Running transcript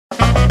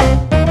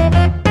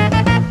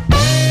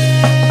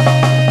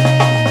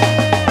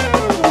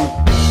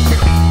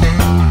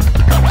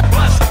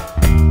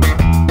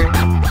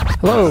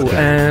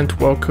and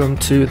welcome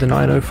to the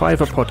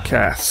 905er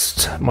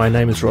podcast. My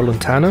name is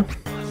Roland Tanner,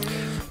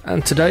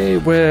 and today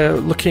we're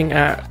looking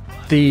at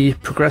the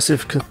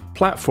progressive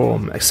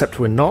platform, except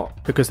we're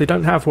not, because they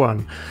don't have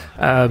one.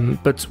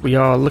 But we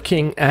are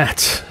looking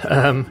at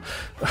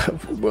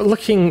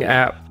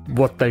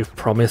what they've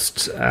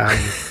promised,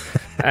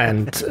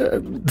 and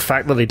the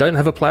fact that they don't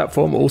have a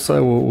platform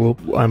also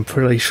I'm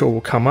pretty sure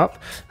will come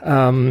up.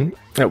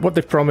 What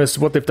they've promised,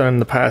 what they've done in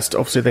the past,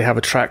 obviously they have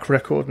a track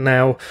record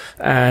now,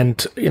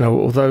 and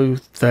although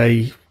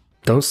they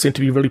don't seem to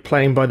be really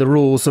playing by the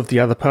rules of the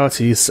other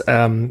parties,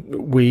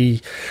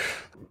 we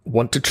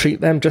want to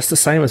treat them just the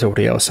same as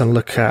everybody else and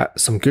look at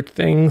some good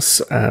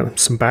things,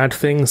 some bad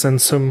things,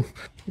 and some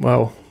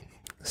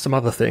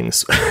other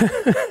things.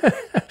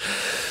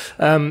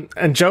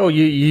 And Joel,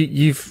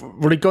 you've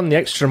really gone the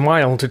extra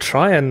mile to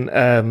try and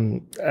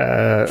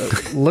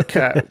look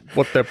at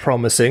what they're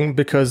promising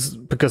because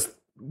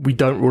we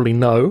don't really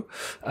know.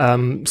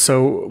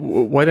 So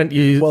why don't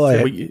you?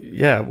 Well,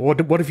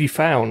 what have you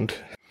found?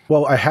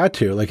 Well, I had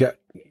to.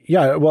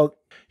 Well,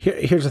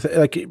 here's the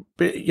thing.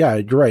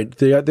 You're right.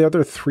 The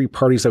other three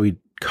parties that we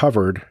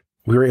covered,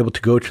 we were able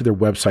to go to their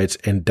websites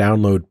and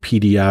download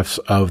PDFs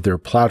of their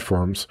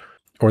platforms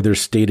or their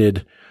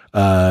stated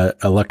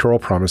electoral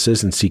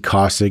promises and see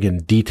costing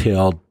and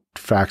detailed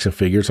facts and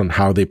figures on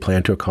how they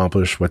plan to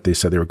accomplish what they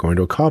said they were going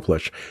to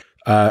accomplish.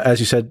 As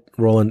you said,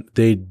 Roland,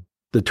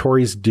 the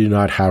Tories do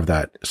not have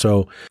that.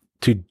 So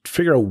to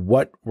figure out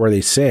what were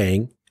they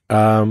saying,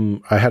 I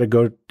had to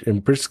go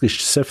and basically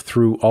sift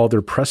through all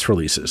their press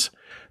releases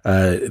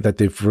that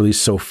they've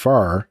released so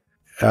far,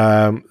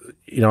 and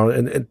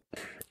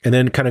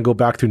then kind of go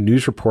back through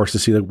news reports to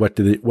see what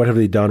have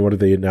they done, what have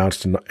they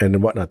announced,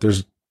 and whatnot.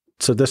 There's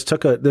a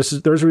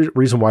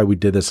reason why we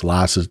did this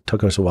last. It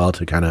took us a while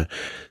to kind of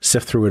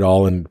sift through it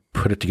all and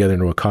put it together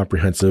into a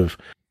comprehensive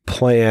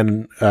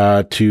plan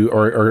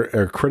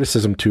or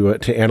criticism to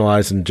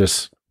analyze and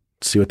just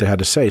see what they had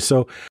to say.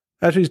 So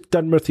as we've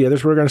done with the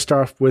others, we're going to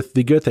start off with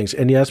the good things.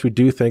 And yes, we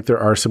do think there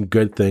are some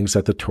good things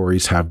that the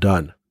Tories have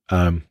done.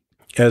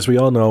 As we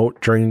all know,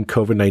 during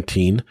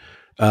COVID-19,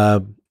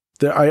 I'm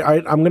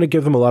going to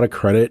give them a lot of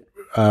credit,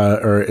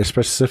 or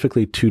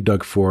specifically to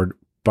Doug Ford,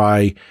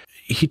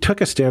 he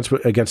took a stance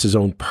against his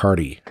own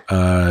party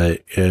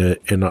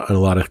in a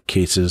lot of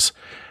cases.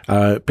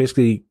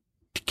 Basically,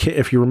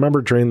 if you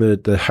remember, during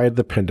the height of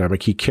the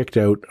pandemic, he kicked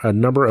out a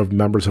number of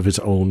members of his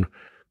own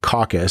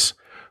caucus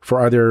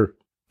for either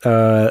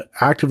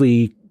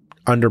actively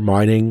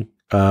undermining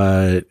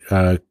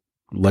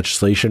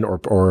legislation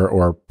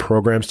or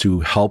programs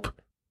to help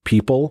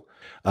people,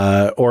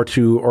 or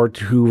to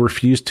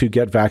refuse to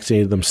get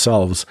vaccinated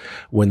themselves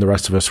when the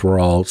rest of us were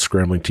all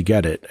scrambling to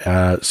get it.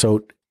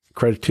 So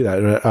credit to that.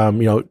 In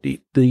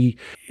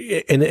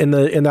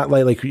that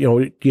light,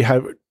 you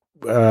have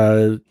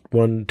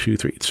 1, 2,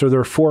 3. So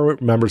there are 4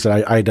 members that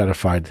I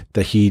identified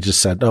that he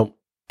just said, no,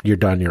 you're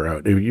done, you're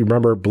out. You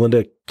remember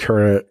Belinda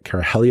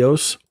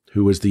Carahelios,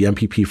 who was the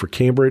MPP for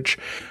Cambridge.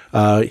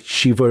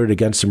 She voted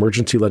against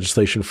emergency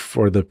legislation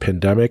for the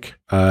pandemic.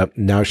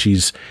 Now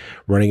she's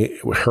running,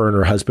 her and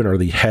her husband are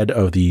the head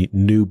of the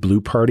New Blue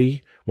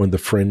Party, one of the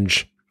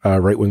fringe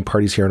right-wing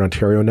parties here in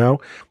Ontario now.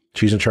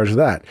 She's in charge of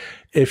that.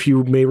 If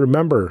you may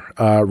remember,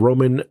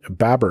 Roman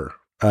Baber,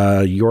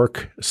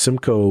 York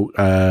Simcoe,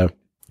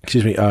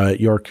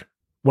 York,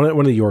 one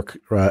of the York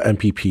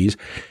MPPs,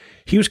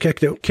 he was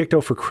kicked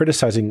out for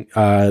criticizing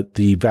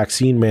the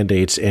vaccine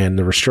mandates and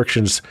the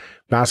restrictions,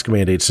 mask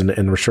mandates,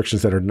 and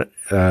restrictions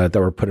that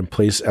were put in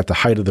place at the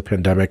height of the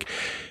pandemic.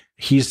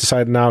 He's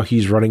decided now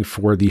he's running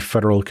for the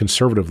federal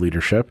Conservative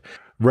leadership.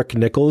 Rick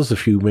Nichols,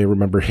 if you may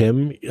remember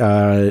him,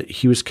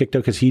 he was kicked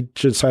out because he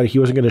decided he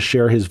wasn't going to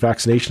share his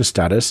vaccination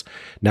status.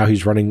 Now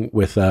he's running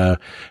with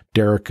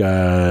Derek,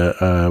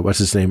 what's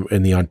his name,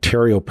 in the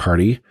Ontario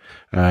Party.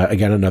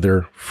 Again,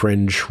 another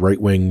fringe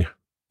right-wing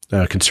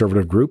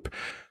conservative group,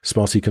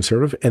 small c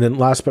conservative. And then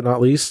last but not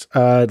least,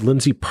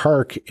 Lindsay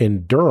Park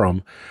in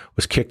Durham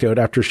was kicked out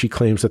after she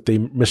claims that they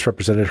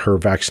misrepresented her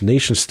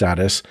vaccination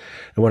status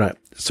and whatnot.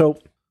 So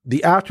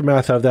the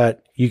aftermath of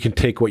that, you can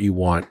take what you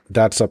want.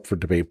 That's up for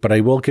debate. But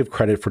I will give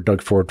credit for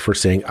Doug Ford for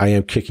saying, I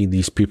am kicking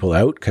these people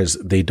out because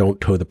they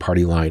don't toe the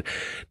party line.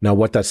 Now,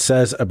 what that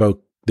says about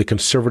the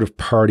Conservative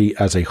Party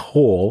as a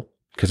whole,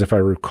 because if I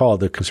recall,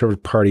 the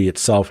Conservative Party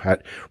itself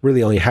had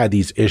really only had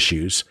these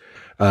issues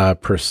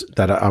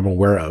that I'm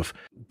aware of.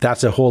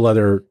 That's a whole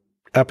other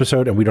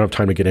episode, and we don't have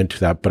time to get into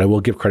that. But I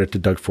will give credit to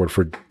Doug Ford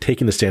for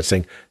taking the stance,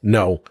 saying,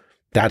 no,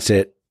 that's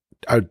it.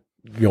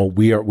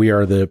 We are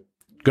going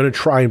to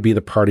try and be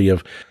the party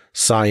of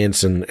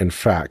science and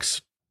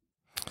facts.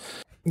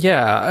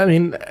 Yeah, I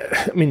mean,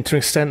 to an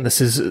extent,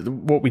 this is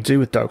what we do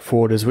with Doug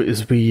Ford is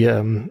we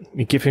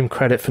give him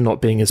credit for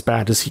not being as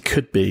bad as he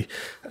could be,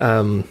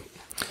 but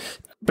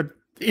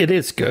it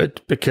is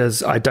good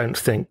because I don't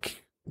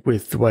think,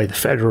 with the way the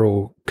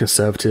federal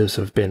Conservatives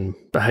have been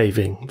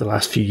behaving the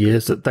last few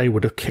years, that they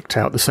would have kicked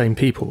out the same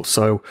people.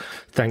 So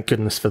thank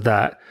goodness for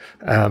that.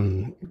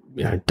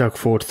 Doug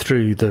Ford,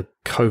 through the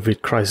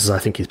COVID crisis, I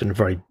think he's been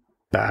very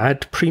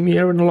bad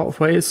premier in a lot of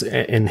ways,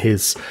 in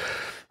his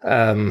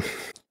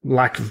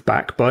lack of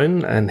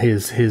backbone and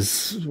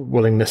his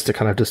willingness to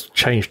kind of just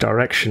change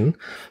direction.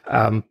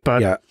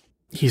 But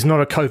he's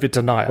not a COVID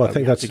denier. Well, I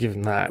think that's to give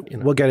him that. You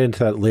know? We'll get into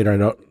that later. I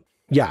know.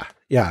 Yeah.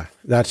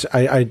 That's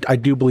I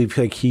do believe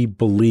like he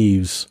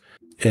believes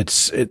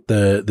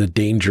the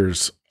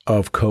dangers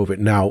of COVID.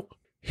 Now,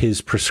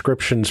 his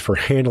prescriptions for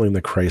handling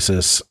the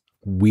crisis,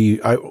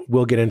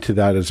 we'll get into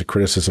that as a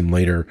criticism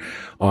later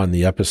on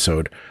the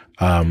episode.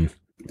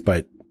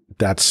 But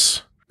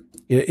that's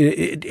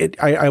it.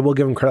 I will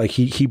give him credit.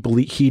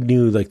 Like he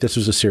knew like this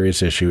was a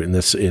serious issue, and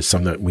this is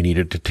something that we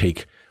needed to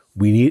take.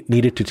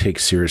 Needed to take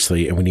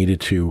seriously, and we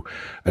needed to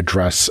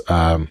address.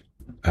 I'm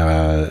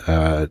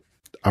going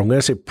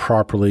to say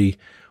properly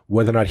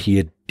whether or not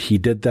he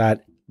did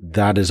that.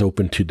 That is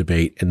open to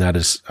debate, and that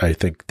is, I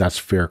think, that's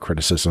fair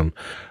criticism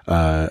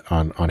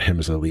on him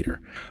as a leader.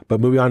 But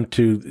moving on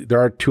to, there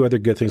are two other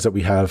good things that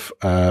we have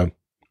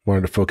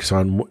wanted to focus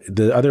on.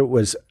 The other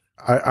was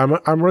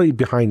I'm really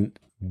behind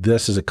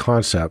this as a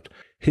concept.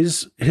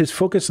 His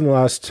focus in the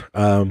last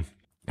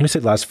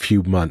last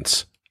few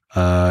months.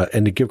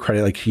 And to give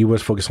credit, like he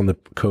was focused on the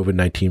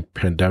COVID-19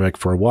 pandemic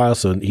for a while.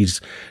 So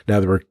now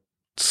that we're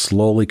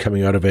slowly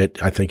coming out of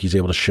it, I think he's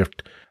able to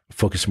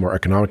focus more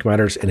economic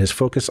matters, and his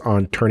focus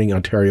on turning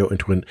Ontario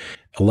into an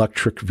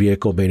electric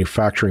vehicle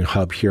manufacturing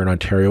hub here in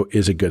Ontario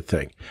is a good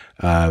thing.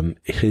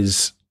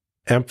 His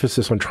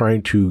emphasis on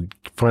trying to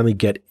finally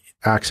get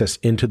access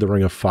into the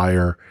Ring of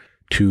Fire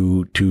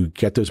to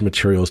get those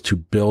materials to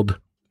build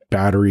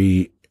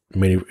battery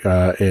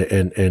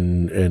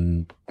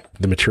and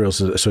the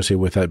materials associated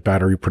with that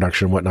battery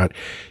production and whatnot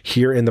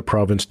here in the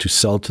province to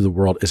sell to the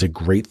world is a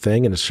great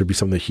thing, and it should be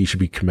something that he should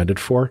be commended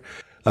for.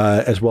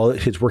 As well,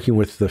 he's working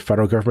with the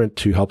federal government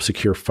to help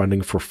secure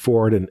funding for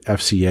Ford and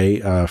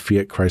FCA,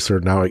 Fiat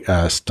Chrysler, now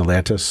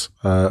Stellantis,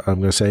 I'm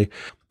going to say,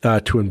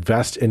 to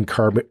invest in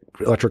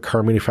electric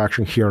car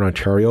manufacturing here in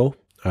Ontario,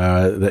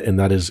 and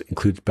that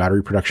includes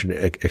battery production,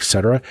 et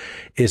cetera,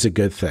 is a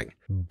good thing.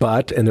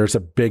 But, and there's a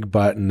big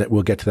but, and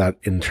we'll get to that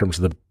in terms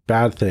of the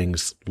bad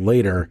things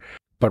later.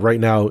 But right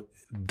now,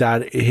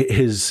 that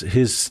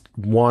his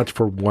want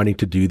for wanting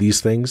to do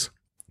these things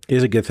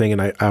is a good thing,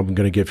 and I'm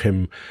going to give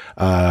him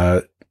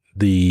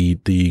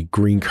the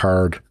green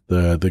card,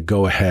 the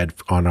go ahead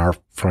on our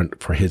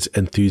front for his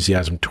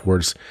enthusiasm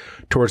towards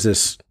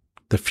this,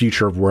 the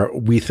future of where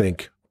we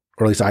think,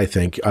 or at least I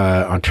think,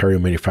 Ontario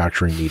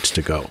manufacturing needs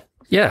to go.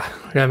 Yeah,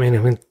 I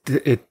mean,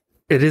 it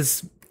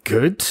is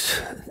good.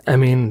 I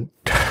mean,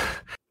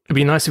 it'd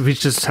be nice if we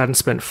just hadn't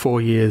spent 4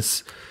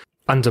 years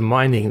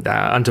undermining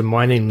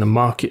the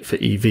market for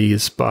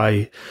EVs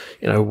by,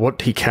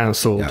 what he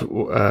cancelled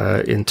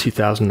in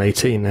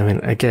 2018. I mean,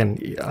 again,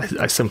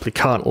 I simply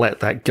can't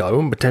let that go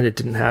and pretend it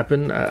didn't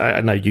happen. I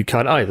know you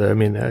can't either. I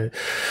mean,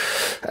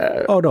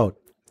 oh no,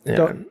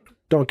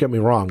 don't get me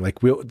wrong. Like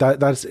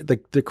that's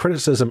like the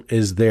criticism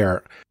is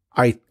there.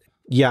 I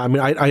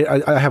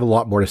have a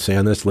lot more to say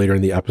on this later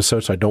in the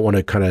episode, so I don't want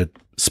to kind of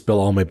spill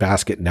all my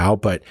basket now.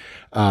 But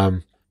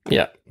I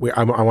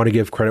want to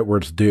give credit where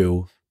it's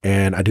due.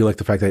 And I do like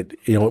the fact that,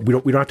 we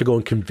don't have to go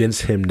and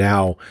convince him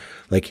now,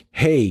 like,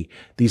 hey,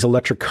 these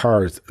electric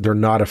cars, they're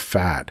not a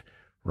fad,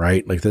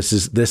 right? Like this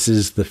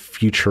is the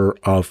future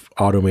of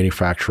auto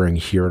manufacturing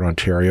here in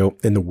Ontario,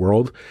 in the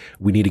world.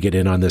 We need to get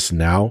in on this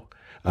now.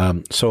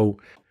 Again,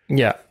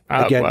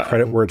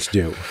 credit where it's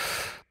due.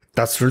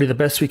 That's really the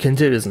best we can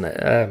do, isn't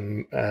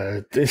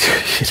it?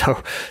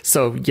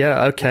 So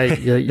yeah, okay,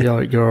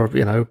 you're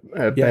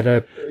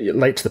better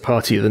late to the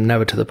party than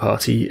never to the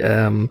party.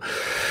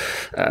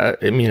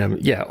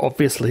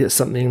 Obviously it's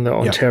something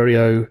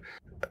that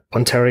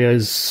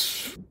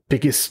Ontario's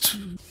biggest,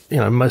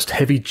 most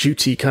heavy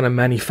duty kind of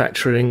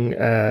manufacturing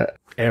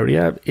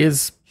area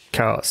is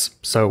cars.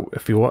 So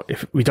if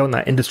we don't want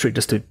that industry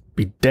just to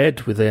be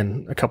dead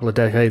within a couple of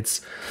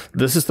decades,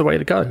 this is the way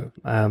to go.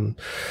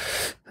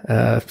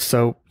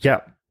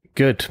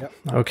 Good. Yep.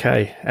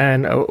 Okay.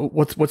 And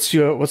what's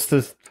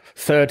the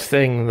third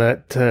thing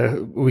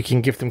that we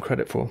can give them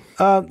credit for?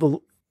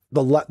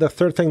 The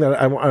third thing that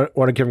I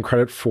want to give him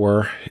credit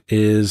for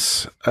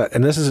is,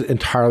 and this is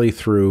entirely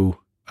through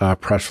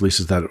press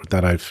releases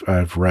that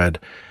I've read,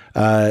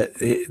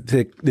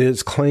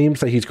 his claims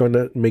that he's going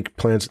to make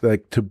plans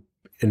to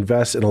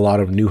invest in a lot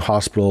of new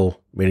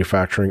hospital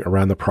manufacturing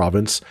around the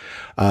province.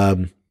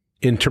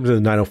 In terms of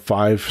the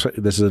 905,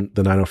 this is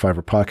the 905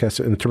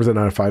 podcast. In terms of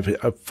the 905,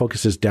 it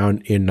focuses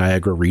down in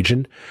Niagara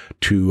region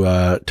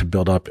to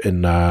build up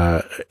in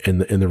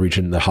the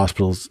region, the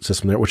hospital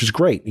system there, which is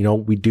great.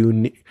 We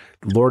do,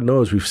 Lord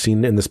knows, we've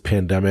seen in this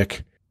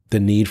pandemic the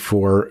need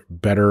for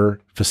better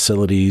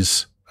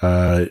facilities,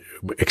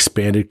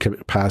 expanded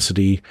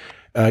capacity,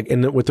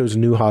 and with those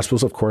new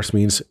hospitals, of course,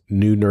 means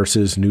new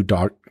nurses, new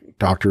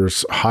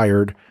doctors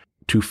hired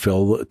to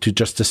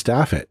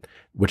staff it,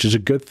 which is a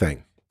good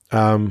thing.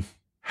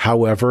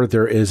 However,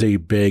 there is a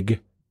big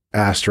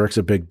asterisk,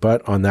 a big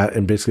but on that.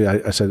 And basically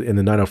I said in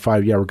the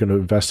 905, we're going to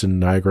invest in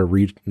Niagara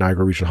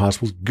region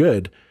hospitals.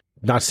 Good.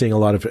 Not seeing a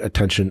lot of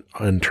attention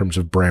in terms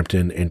of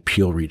Brampton and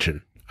Peel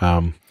region.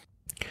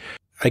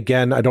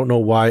 Again, I don't know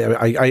why.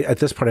 I at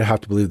this point, I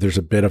have to believe there's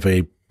a bit of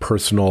a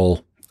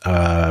personal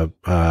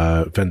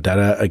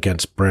vendetta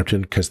against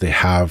Brampton because they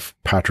have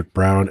Patrick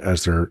Brown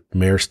as their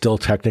mayor still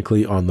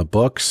technically on the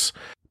books.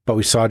 But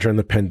we saw during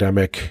the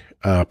pandemic,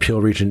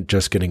 Peel Region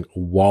just getting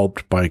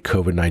walloped by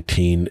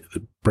COVID-19,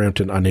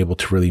 Brampton unable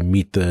to really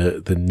meet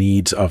the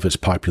needs of its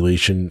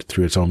population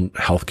through its own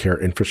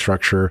healthcare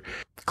infrastructure.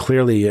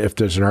 Clearly, if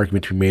there's an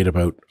argument to be made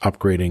about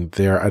upgrading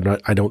there,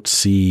 I don't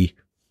see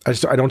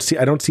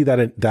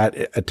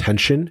that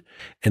attention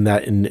and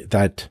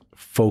that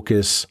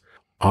focus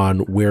on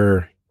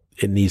where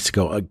it needs to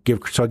go.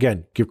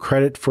 Give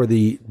credit for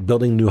the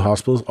building new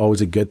hospitals,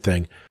 always a good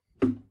thing.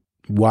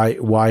 Why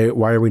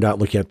are we not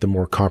looking at the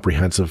more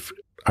comprehensive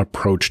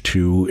approach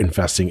to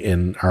investing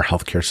in our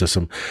healthcare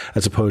system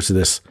as opposed to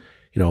this?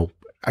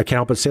 I can't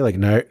help but say, like,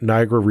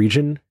 Niagara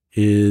Region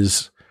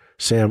is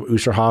Sam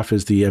Oosterhoff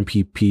is the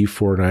MPP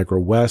for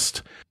Niagara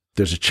West.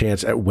 There's a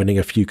chance at winning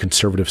a few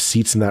conservative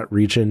seats in that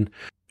region.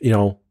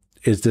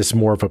 Is this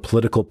more of a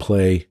political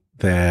play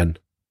than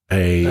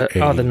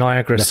the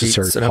Niagara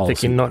seats? And I'm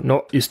thinking not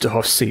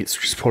Oosterhoff seats,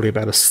 which is probably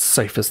about as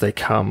safe as they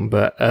come.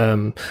 But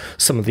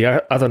some of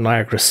the other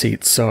Niagara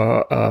seats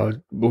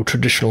will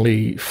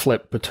traditionally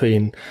flip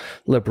between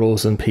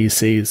Liberals and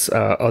PCs.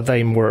 Are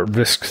they more at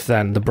risk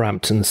than the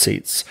Brampton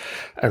seats?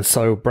 And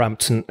so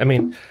Brampton, I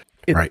mean,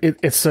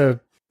 it's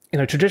a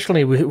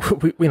traditionally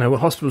when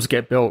hospitals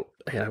get built,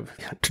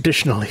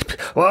 traditionally,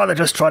 well, they're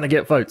just trying to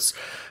get votes.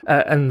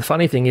 And the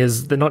funny thing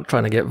is, they're not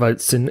trying to get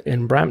votes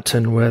in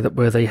Brampton, where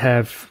they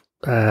have,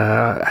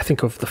 I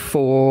think of the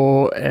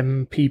 4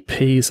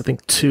 MPPs, I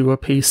think 2 are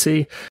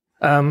PC.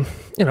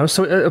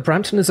 So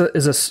Brampton is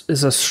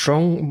a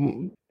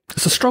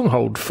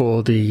stronghold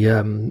for the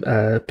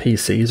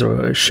PCs,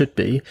 or it should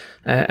be,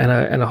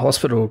 and a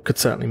hospital could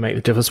certainly make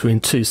the difference between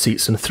 2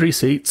 seats and 3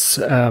 seats.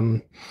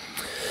 One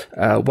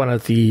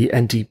of the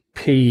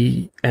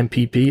NDP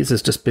MPPs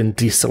has just been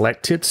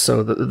deselected,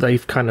 so that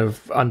they've kind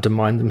of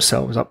undermined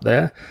themselves up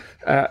there.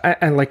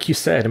 And like you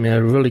said, I mean,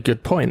 a really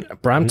good point.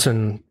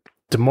 Brampton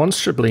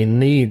demonstrably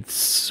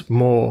needs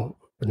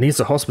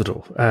a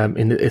hospital.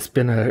 It's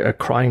been a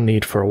crying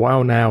need for a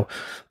while now.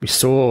 We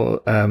saw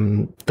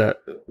that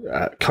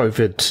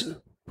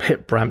COVID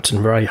hit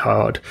Brampton very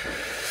hard,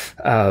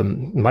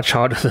 much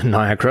harder than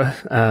Niagara.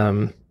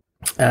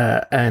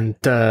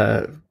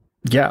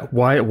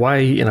 Why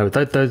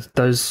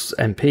those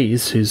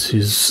MPs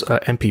whose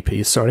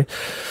MPPs, sorry,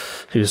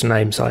 whose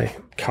names I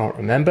can't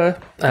remember,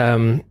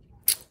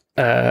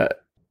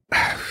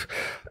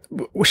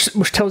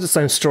 which tells its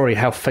own story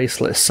how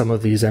faceless some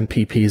of these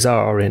MPPs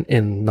are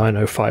in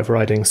 905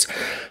 ridings,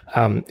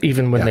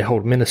 even when they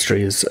hold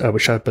ministries,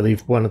 which I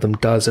believe one of them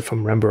does, if I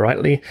remember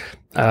rightly.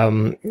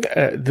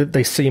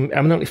 They seem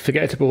eminently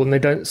forgettable, and they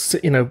don't.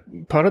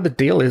 Part of the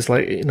deal is,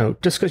 like,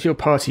 just because your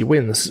party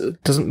wins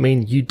doesn't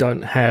mean you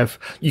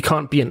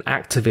can't be an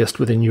activist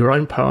within your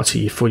own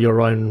party for your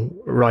own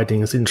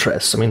riding's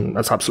interests. I mean,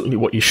 that's absolutely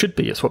what you should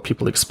be. It's what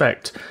people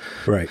expect,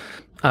 right?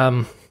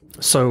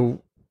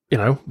 So,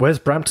 where's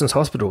Brampton's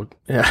hospital?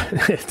 Yeah,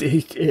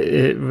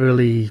 it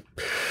really,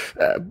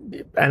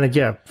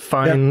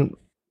 fine,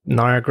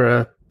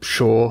 Niagara,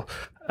 sure.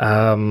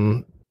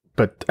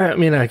 But I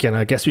mean, again,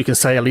 I guess we can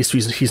say at least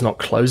he's not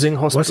closing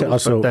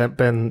hospitals. But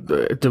then,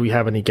 do we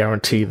have any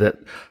guarantee that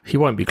he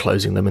won't be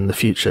closing them in the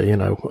future? We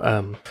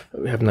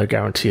have no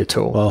guarantee at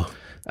all. Well,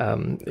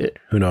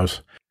 who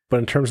knows? But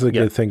in terms of the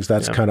good things,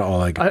 that's kind of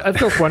all I got. I've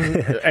got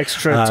one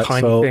extra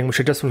tiny thing which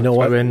I just want to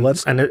throw in,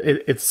 and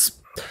it's.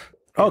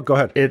 Oh, go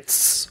ahead.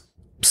 It's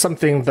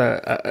something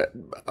that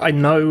I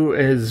know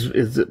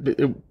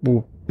it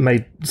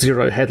made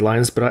 0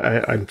 headlines, but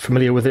I'm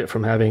familiar with it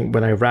from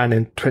when I ran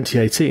in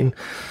 2018,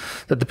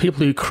 that the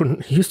people who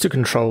used to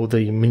control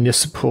the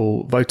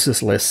municipal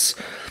voters lists,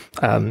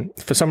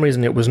 for some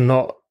reason it was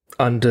not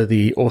under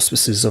the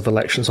auspices of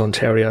Elections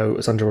Ontario. It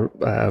was under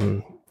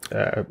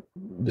it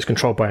was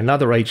controlled by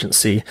another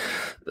agency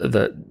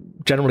that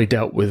generally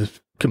dealt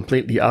with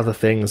completely other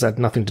things, had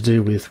nothing to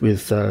do with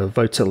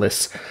voter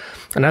lists.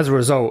 And as a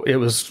result,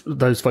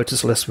 those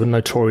voters lists were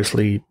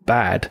notoriously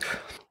bad.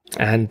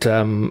 And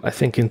I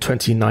think in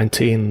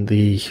 2019,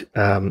 the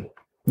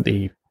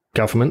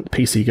government, the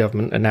PC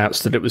government,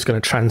 announced that it was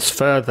going to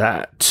transfer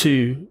that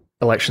to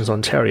Elections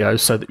Ontario,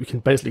 so that we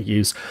can basically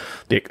use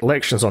the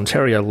Elections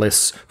Ontario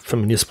lists for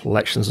municipal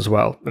elections as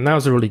well. And that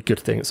was a really good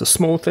thing. It's a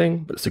small thing,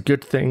 but it's a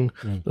good thing.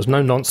 There's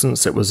no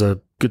nonsense. It was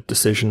a good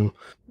decision,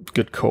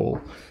 good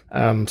call.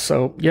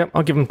 So yeah,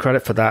 I'll give them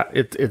credit for that.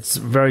 It's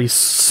very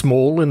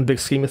small in the big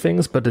scheme of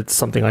things, but it's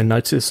something I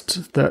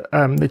noticed that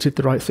they did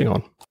the right thing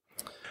on.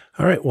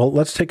 All right, well,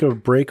 let's take a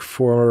break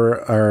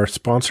for our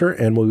sponsor,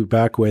 and we'll be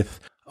back with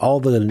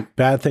all the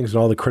bad things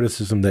and all the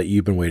criticism that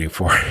you've been waiting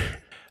for.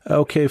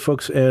 Okay,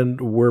 folks,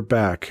 and we're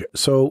back.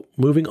 So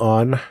moving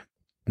on,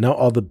 now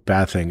all the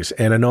bad things.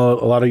 And I know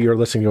a lot of you are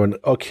listening going,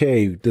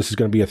 okay, this is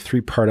going to be a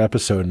 3-part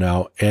episode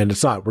now, and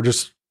it's not. We're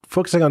just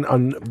focusing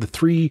on the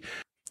 3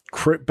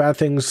 bad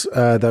things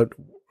that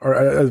are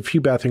a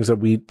few bad things that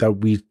we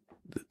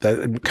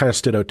that kind of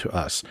stood out to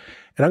us.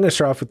 And I'm going to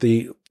start off with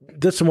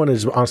this one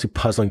is honestly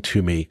puzzling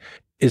to me,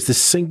 is the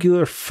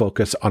singular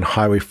focus on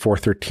Highway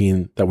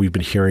 413 that we've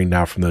been hearing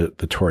now from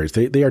the Tories.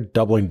 They are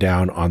doubling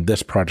down on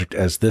this project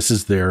as this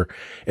is their,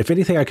 if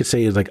anything I could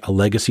say is like a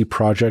legacy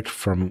project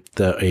from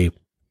a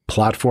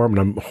platform,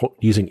 and I'm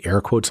using air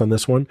quotes on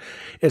this one.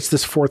 It's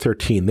this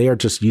 413. They are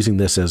just using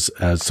this as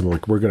some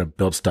like, we're going to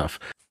build stuff.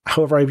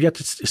 However, I've yet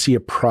to see a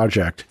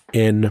project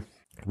in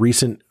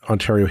recent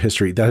Ontario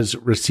history that has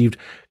received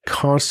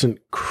constant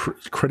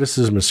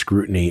criticism and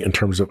scrutiny in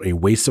terms of a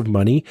waste of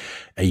money,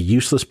 a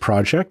useless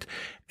project,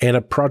 and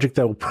a project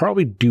that will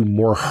probably do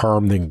more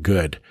harm than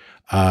good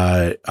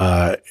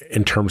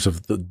in terms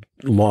of the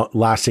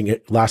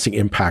lasting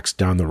impacts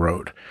down the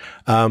road.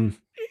 And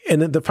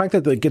the fact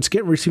that it's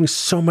receiving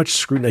so much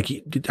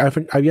scrutiny, like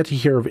I've yet to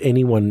hear of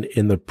anyone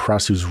in the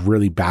press who's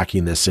really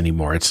backing this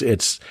anymore.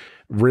 It's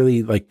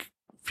really like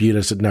viewed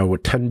as now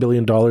what $10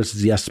 billion is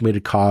the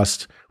estimated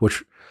cost,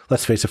 which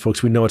let's face it,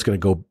 folks, we know it's going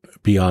to go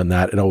beyond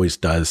that. It always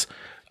does.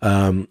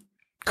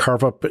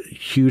 Carve up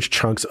huge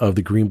chunks of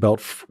the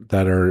greenbelt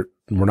that we're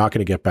not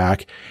going to get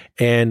back,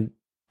 and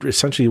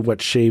essentially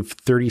shave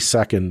 30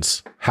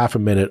 seconds, half a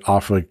minute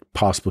off of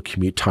possible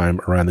commute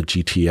time around the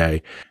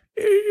GTA.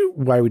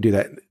 Why would we do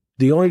that?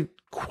 The only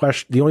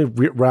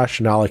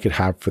rationale I could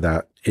have for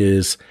that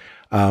is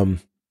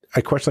I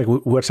question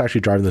like what's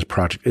actually driving this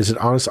project. Is it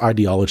honest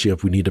ideology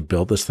of we need to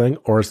build this thing,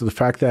 or is it the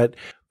fact that,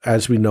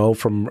 as we know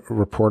from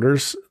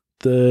reporters,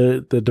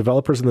 the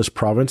developers in this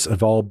province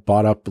have all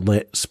bought up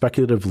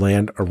speculative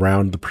land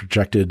around the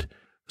projected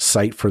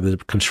site for the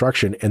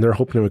construction, and they're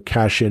hoping to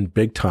cash in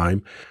big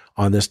time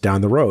on this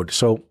down the road.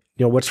 So,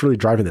 what's really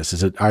driving this?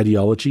 Is it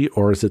ideology,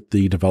 or is it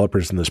the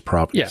developers in this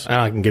province? Yeah,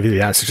 and I can give you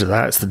the answer to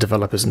that. It's the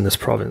developers in this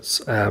province.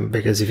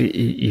 Because if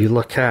you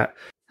look at,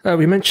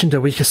 we mentioned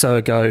a week or so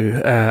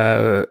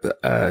ago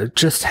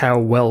just how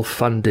well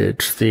funded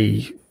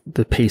the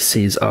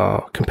PCs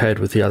are compared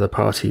with the other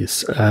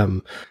parties.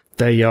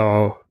 They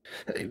are,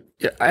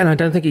 and I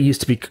don't think it used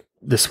to be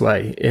this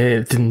way.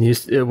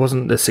 It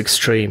wasn't this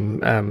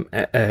extreme.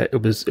 It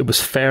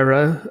was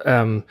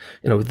fairer.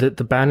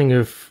 The banning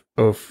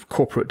of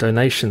corporate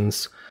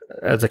donations,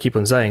 as I keep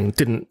on saying,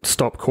 didn't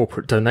stop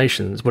corporate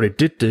donations. What it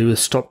did do is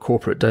stop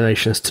corporate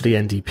donations to the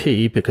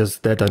NDP because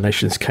their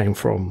donations came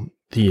from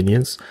the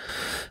unions.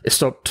 It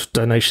stopped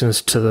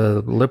donations to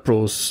the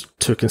Liberals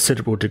to a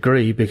considerable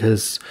degree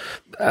because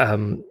a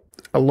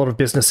lot of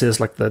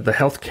businesses like the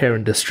healthcare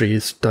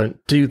industries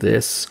don't do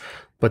this,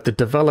 but the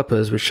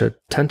developers, which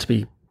tend to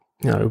be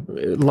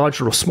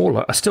larger or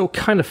smaller, are still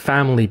kind of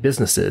family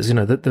businesses.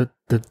 The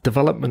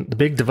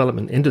big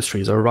development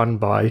industries are run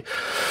by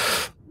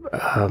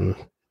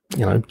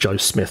Joe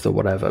Smith or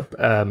whatever,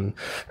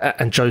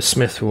 and Joe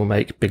Smith will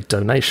make big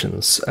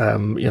donations.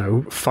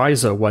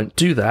 Pfizer won't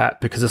do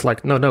that because it's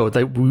like, no,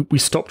 we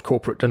stopped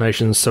corporate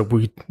donations, so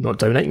we're not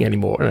donating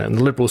anymore. And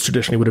the Liberals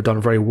traditionally would have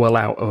done very well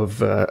out of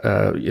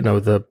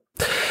the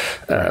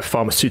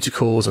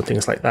pharmaceuticals and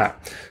things like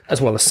that, as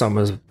well as some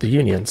of the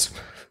unions.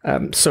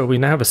 So we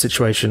now have a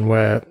situation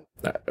where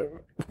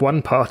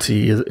one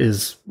party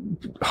is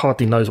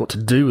hardly knows what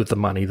to do with the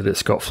money that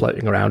it's got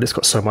floating around. It's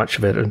got so much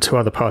of it, and two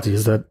other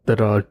parties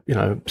that are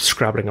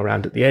scrabbling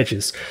around at the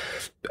edges.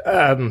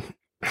 Now,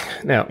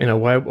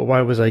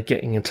 why was I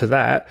getting into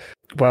that?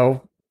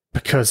 Well,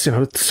 because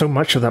so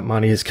much of that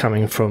money is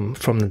coming from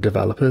the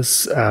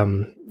developers.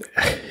 And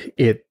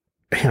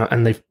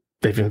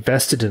they've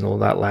invested in all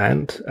that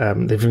land.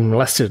 They've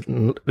invested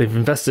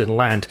in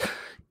land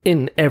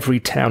in every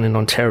town in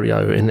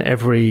Ontario, in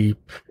every,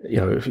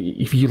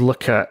 if you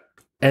look at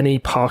any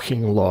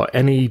parking lot,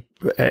 any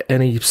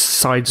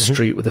side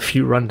street with a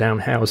few rundown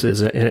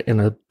houses in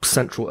a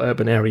central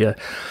urban area,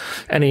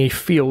 any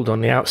field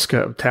on the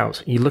outskirts of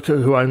towns, you look at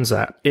who owns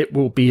that, it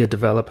will be a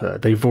developer.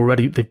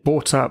 They've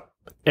bought up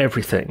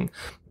everything.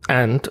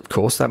 And of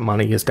course, that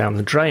money is down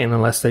the drain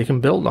unless they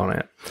can build on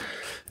it.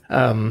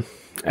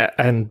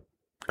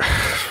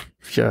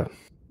 Yeah.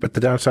 But the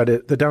downside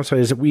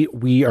is that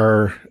we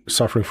are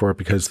suffering for it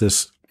because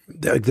this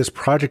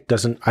project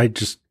doesn't. I'm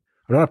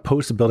not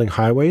opposed to building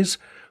highways,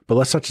 but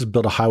let's not just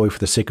build a highway for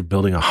the sake of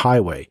building a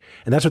highway.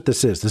 And that's what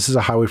this is. This is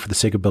a highway for the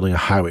sake of building a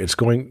highway. It's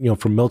going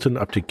from Milton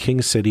up to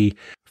King City,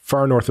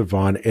 far north of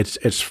Vaughan. It's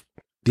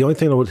the only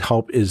thing that would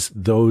help is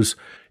those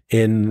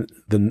in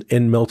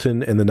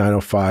Milton and the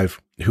 905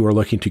 who are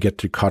looking to get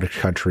to cottage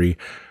country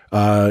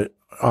on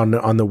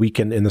the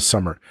weekend in the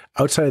summer.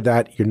 Outside of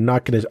that, you're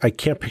not going to. I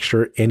can't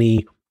picture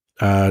any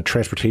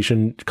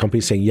transportation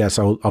company saying, yes,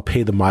 I'll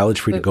pay the mileage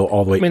for you to go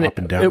all the way up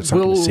and down. It's not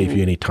going to save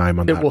you any time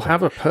on that. It will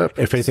have a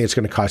purpose. If anything, it's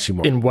going to cost you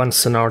more. In one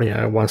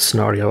scenario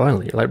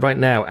only. Like right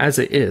now, as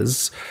it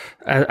is,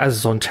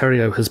 as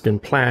Ontario has been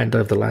planned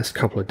over the last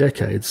couple of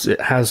decades, it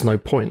has no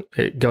point.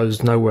 It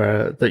goes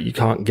nowhere that you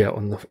can't get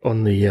on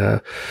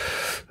the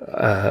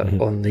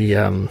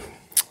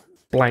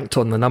blanked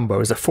on the number.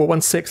 Is it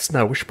 416?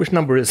 No, which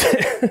number is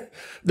it?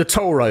 The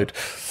toll road.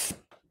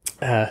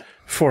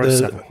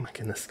 407. Oh my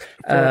goodness.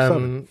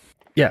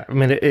 Yeah, I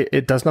mean,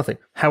 it does nothing.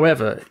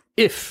 However,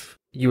 if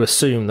you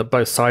assume that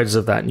both sides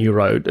of that new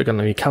road are going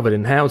to be covered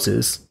in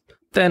houses,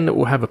 then it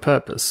will have a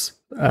purpose,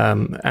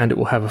 and it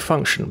will have a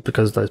function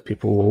because those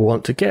people will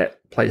want to get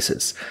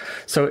places.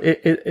 So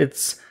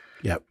it's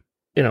Yep.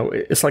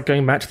 It's like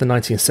going back to the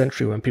 19th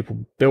century when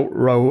people built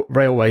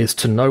railways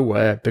to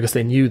nowhere because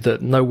they knew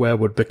that nowhere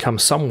would become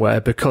somewhere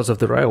because of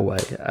the railway.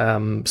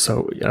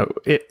 So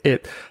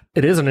it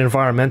is an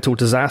environmental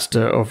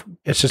disaster of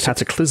It's just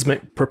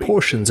cataclysmic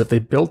proportions if they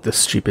build this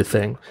stupid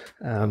thing.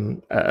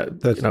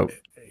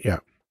 Yeah.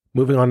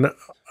 Moving on.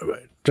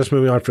 Just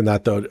moving on from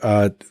that, though,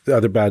 the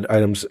other bad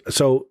items.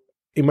 So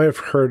you might have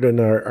heard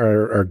in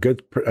our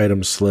good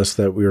items list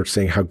that we were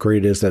saying how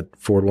great it is that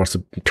Ford wants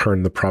to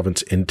turn the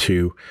province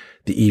into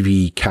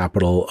the EV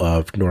capital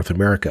of North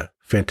America.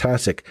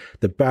 Fantastic.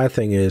 The bad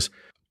thing is,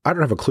 I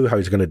don't have a clue how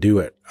he's going to do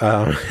it.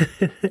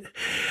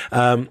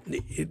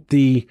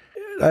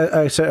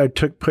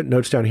 Put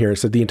notes down here. It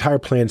said the entire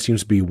plan seems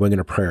to be wing and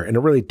a prayer, and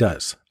it really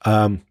does.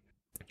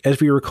 As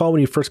we recall,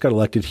 when he first got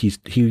elected,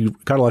 he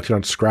got elected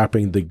on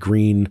scrapping the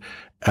Green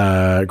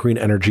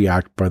Energy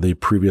Act by the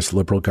previous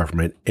Liberal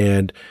government.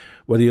 And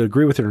whether you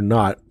agree with it or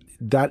not,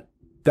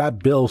 that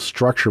bill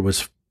structure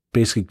was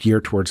basically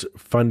geared towards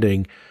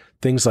funding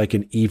things like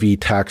an EV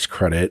tax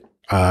credit,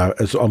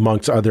 as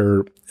amongst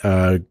other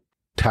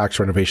tax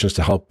renovations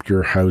to help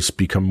your house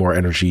become more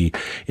energy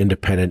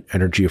independent,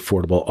 energy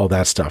affordable, all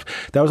that stuff.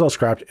 That was all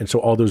scrapped, and so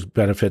all those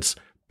benefits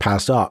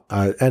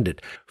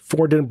ended.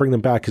 Ford didn't bring them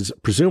back because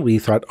presumably he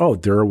thought, oh,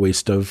 they're a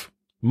waste of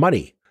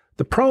money.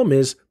 The problem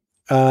is,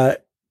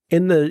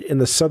 in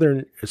the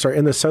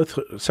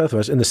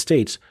Southwest, in the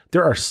States,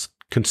 there are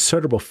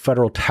considerable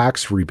federal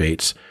tax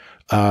rebates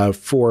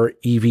for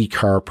EV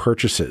car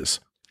purchases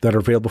that are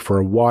available for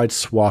a wide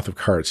swath of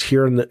cars.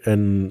 Here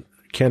in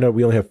Canada,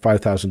 we only have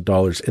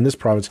 $5,000. In this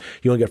province,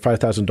 you only get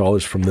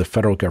 $5,000 from the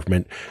federal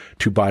government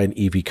to buy an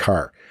EV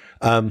car.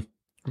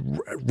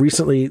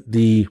 Recently,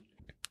 the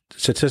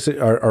statistics,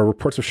 our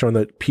reports have shown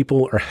that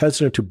people are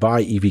hesitant to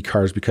buy EV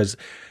cars because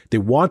they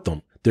want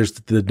them.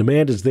 The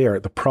demand is there.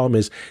 The problem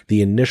is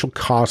the initial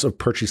cost of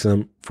purchasing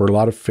them for a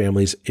lot of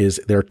families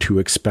is they're too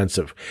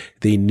expensive.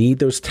 They need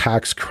those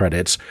tax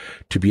credits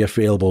to be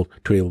available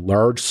to a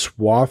large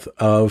swath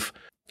of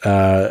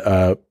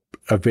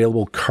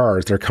available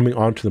cars that are coming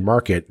onto the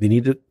market. They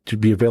need it to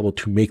be available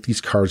to make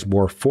these cars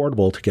more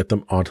affordable to get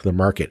them onto the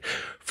market.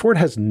 Ford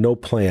has no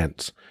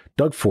plans.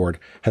 Doug Ford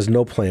has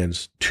no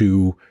plans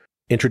to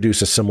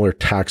introduce a similar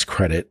tax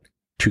credit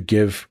to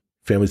give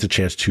families a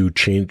chance to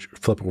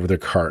flip over their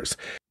cars.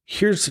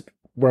 Here's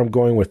where I'm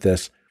going with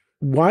this.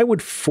 Why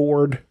would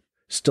Ford,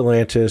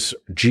 Stellantis,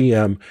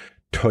 GM,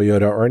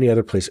 Toyota, or any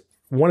other place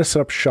want to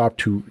set up shop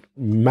to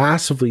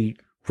massively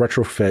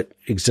retrofit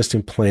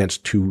existing plants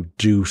to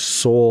do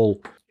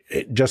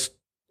just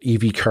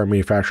EV car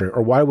manufacturing?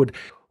 Or why would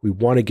we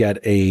want to get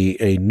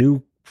a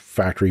new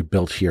factory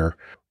built here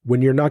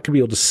when you're not going to be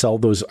able to sell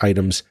those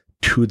items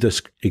to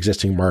this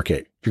existing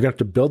market? You're going to have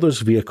to build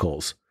those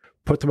vehicles,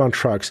 put them on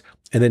trucks,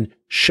 and then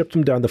ship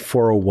them down the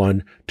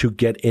 401 to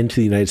get into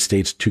the United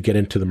States, to get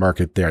into the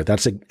market there.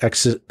 That's an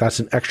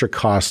extra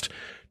cost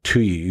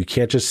to you. You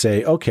can't just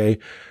say, okay,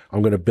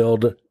 I'm going to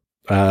build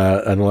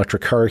an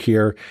electric car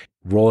here,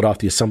 roll it off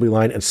the assembly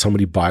line, and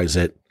somebody buys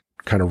it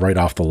kind of right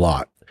off the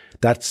lot.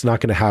 That's not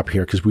going to happen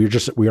here because we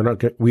aren't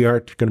going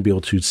to be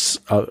able to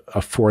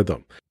afford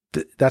them.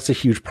 That's a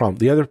huge problem.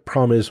 The other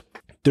problem is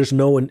there's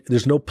no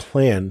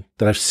plan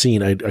that I've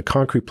seen, a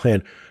concrete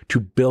plan to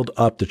build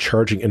up the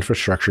charging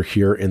infrastructure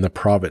here in the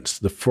province.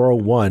 The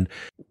 401,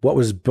 what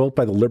was built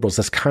by the Liberals,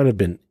 that's kind of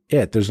been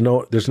it. There's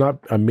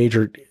not a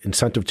major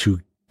incentive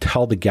to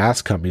tell the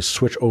gas companies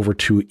switch over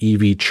to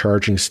EV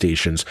charging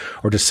stations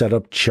or to set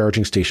up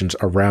charging stations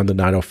around the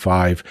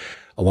 905,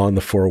 along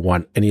the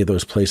 401, any of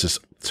those places.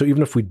 So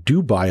even if we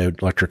do buy an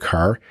electric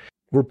car,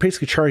 we're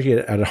basically charging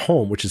it at a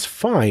home, which is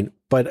fine.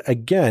 But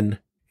again,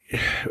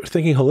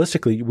 thinking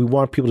holistically, we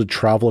want people to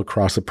travel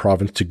across the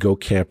province to go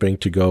camping,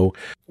 to go,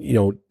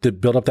 to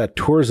build up that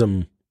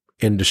tourism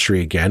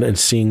industry again and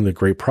seeing the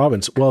great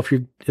province. Well, if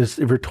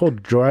you're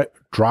told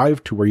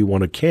drive to where you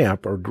want to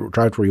camp or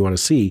drive to where you want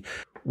to see,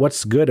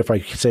 what's good if I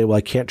say, well,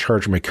 I can't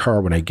charge my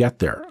car when I get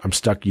there. I'm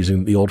stuck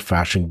using the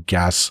old-fashioned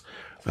gas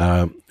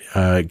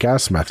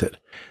method.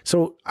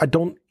 So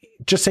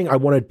just saying I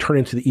want to turn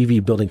into the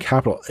EV building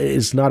capital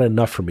is not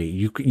enough for me.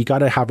 You got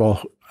to have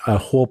a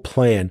whole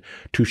plan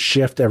to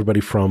shift everybody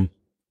from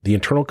the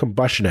internal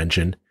combustion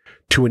engine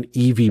to an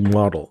EV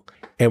model.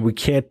 And we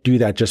can't do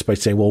that just by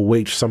saying, well,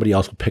 wait, somebody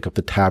else will pick up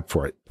the tab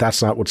for it.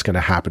 That's not what's going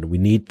to happen. We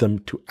need them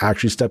to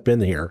actually step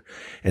in here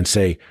and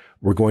say,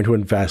 we're going to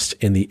invest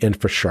in the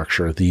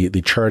infrastructure,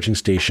 the charging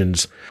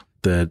stations,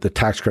 the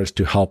tax credits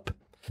to help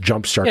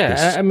jumpstart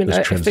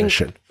this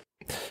transition.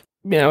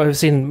 I've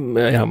seen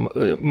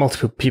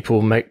multiple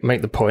people make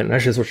the point. And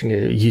actually, I was watching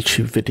a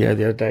YouTube video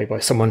the other day by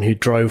someone who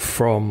drove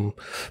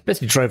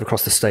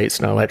across the states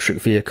in an electric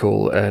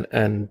vehicle,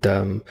 and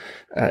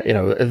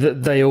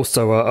they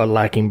also are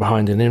lagging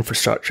behind in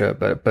infrastructure,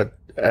 but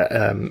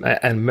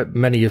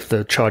many of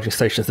the charging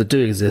stations that do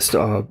exist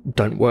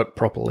don't work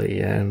properly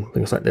and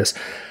things like this.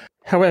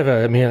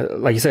 However, I mean,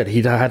 like you said,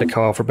 he'd had a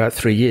car for about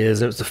 3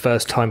 years. It was the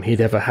first time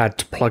he'd ever had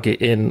to plug it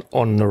in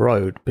on the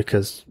road,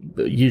 because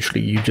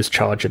usually you just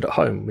charge it at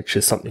home, which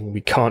is something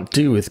we can't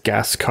do with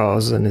gas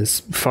cars and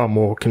is far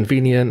more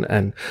convenient,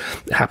 and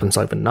it happens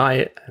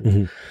overnight.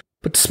 Mm-hmm.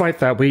 But despite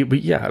that, we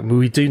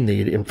do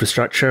need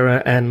infrastructure,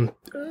 and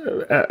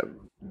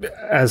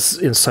as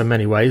in so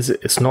many ways,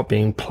 it's not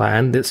being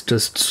planned. It's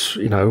just,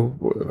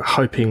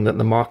 hoping that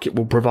the market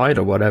will provide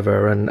or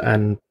whatever,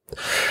 and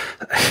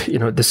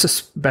there's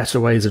just better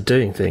ways of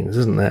doing things,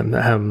 isn't there?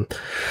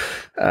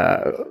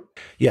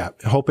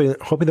 Hoping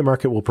the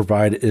market will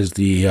provide is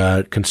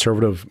the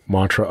conservative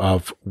mantra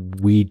of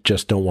we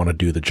just don't want to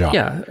do the job.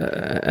 Yeah,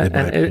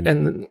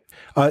 and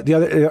the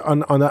other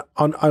on that,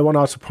 I want to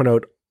also point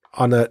out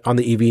on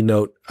the EV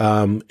note,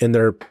 in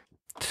their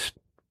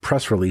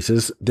press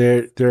releases,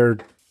 they're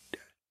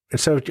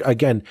instead of,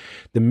 again,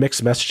 the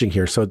mixed messaging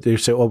here. So they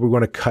say, we're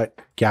going to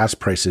cut gas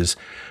prices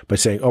by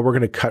saying, we're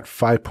going to cut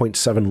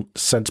 5.7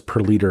 cents per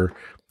liter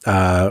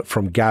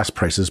from gas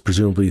prices,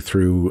 presumably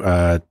through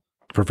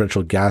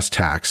provincial gas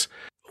tax,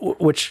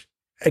 which,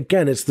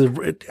 again,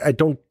 I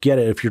don't get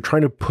it. If you're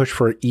trying to push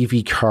for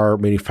EV car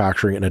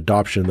manufacturing and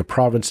adoption in the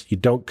province, you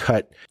don't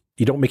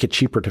make it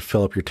cheaper to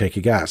fill up your tank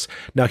of gas.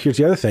 Now, here's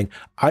the other thing.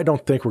 I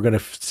don't think we're going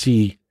to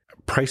see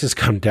prices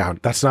come down.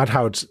 That's not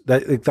how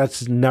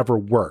that's never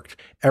worked.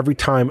 Every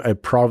time the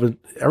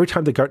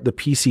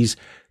PCs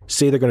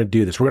say they're going to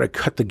do this, we're going to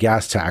cut the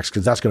gas tax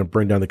because that's going to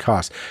bring down the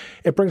cost.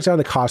 It brings down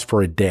the cost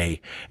for a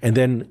day. And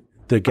then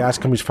the gas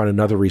companies find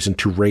another reason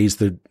to raise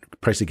the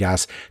price of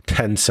gas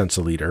 10 cents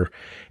a liter.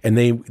 And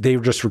they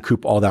just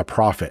recoup all that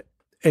profit.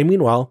 And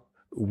meanwhile,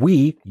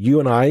 you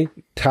and I,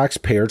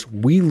 taxpayers,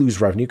 we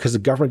lose revenue because the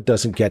government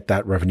doesn't get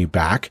that revenue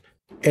back.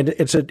 And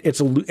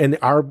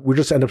we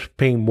just end up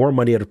paying more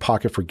money out of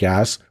pocket for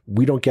gas.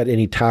 We don't get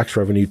any tax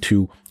revenue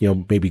to,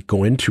 maybe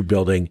go into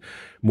building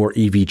more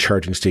EV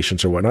charging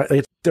stations or whatnot.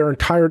 They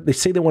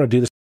say they want to do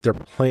this. Their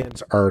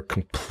plans are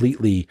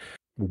completely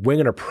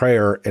winging a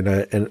prayer and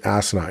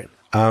asinine.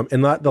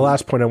 And the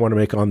last point I want to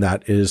make on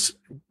that is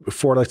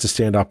Ford likes to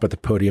stand up at the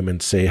podium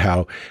and say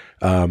how,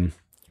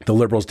 the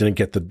Liberals didn't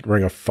get the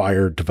Ring of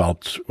Fire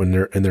developed in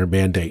their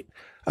mandate.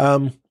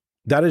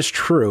 That is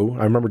true.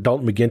 I remember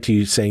Dalton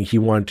McGuinty saying he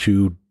wanted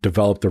to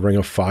develop the Ring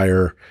of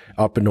Fire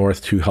up in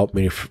north to help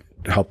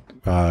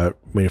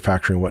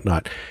manufacturing and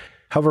whatnot.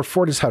 However,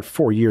 Ford has had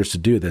 4 years to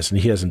do this, and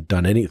he hasn't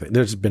done anything.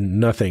 There's been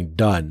nothing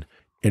done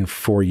in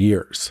 4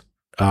 years.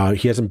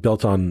 He hasn't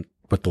built on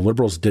what the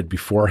Liberals did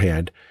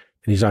beforehand,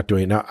 and he's not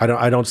doing it now.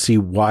 I don't see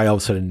why all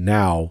of a sudden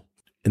now,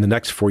 in the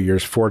next 4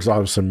 years, Ford's all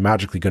of a sudden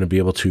magically going to be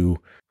able to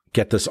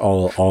get this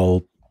all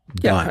done.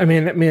 Yeah, I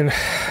mean.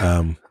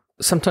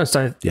 Sometimes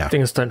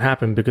things don't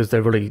happen because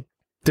they're really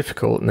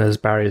difficult and there's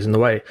barriers in the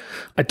way.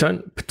 I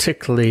don't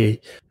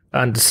particularly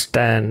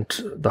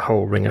understand the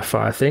whole Ring of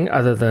Fire thing,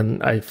 other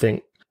than I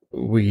think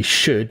we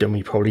should, and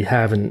we probably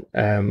haven't,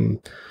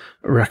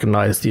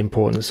 recognized the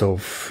importance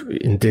of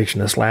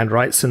Indigenous land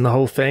rights in the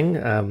whole thing.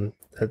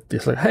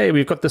 It's like, hey,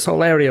 we've got this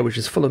whole area which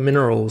is full of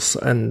minerals,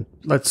 and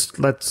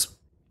let's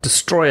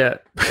destroy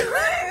it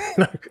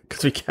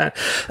because we can.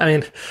 I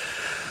mean,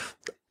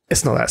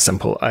 it's not that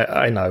simple.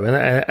 I know,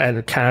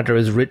 and Canada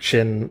is rich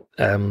in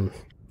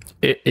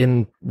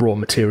raw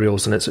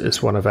materials, and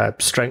it's one of our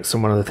strengths,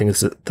 and one of the things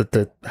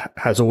that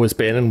has always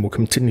been and will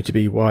continue to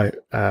be why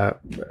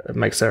it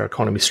makes our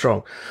economy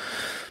strong.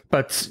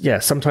 But yeah,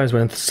 sometimes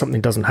when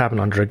something doesn't happen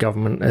under a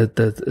government,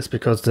 it's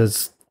because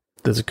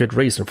there's a good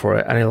reason for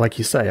it. And like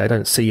you say, I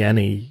don't see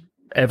any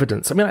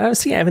evidence. I mean, I don't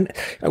see evidence.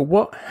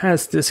 What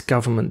has this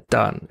government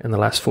done in the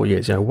last 4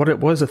 years? What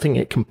is the thing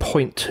it can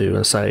point to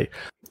and say,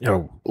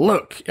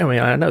 look, I mean,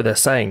 I know they're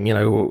saying,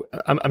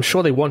 I'm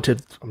sure Doug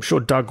wanted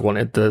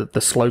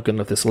the slogan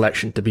of this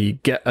election to be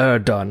 "Get her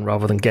done"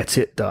 rather than "Get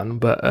it done."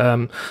 But,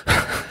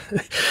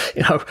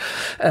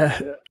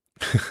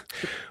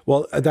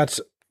 well, that's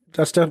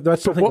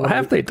something. What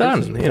have they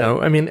done?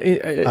 I mean,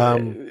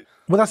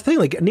 well, that's the thing.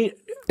 Like,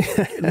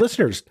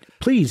 listeners,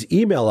 please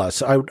email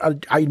us.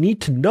 I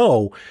need to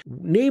know.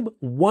 Name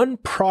one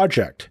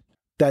project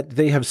that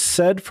they have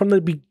said from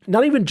the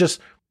not even just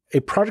a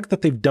project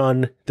that they've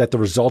done that the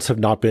results have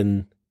not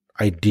been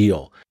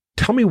ideal.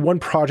 Tell me one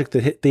project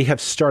that they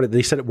have started.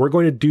 They said, we're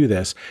going to do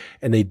this,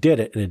 and they did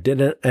it, and it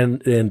didn't,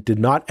 and did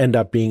not end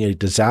up being a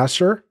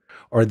disaster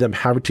or them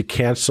having to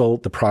cancel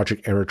the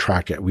project and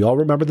retract it. We all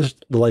remember the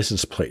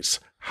license plates,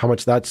 how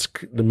much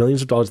the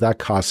millions of dollars that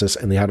cost us,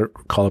 and they had to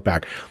call it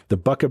back. The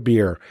buck of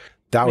beer,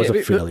 that was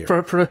a failure. For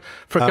a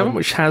government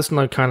which has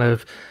no kind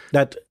of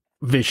that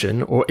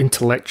vision or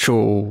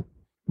intellectual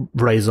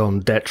raison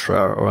d'etre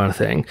or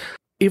anything,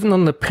 even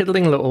on the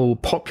piddling little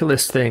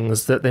populist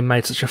things that they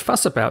made such a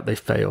fuss about, they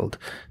failed.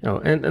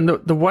 And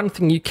the one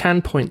thing you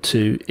can point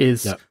to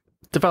is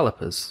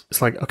developers.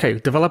 It's like, okay,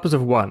 developers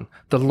have won.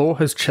 The law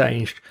has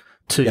changed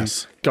to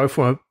go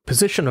from a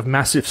position of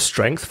massive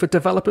strength for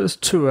developers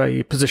to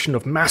a position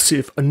of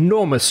massive,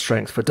 enormous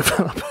strength for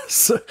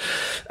developers.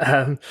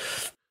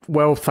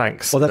 Well,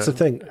 thanks. Well, that's the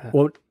thing.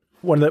 Well,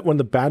 one of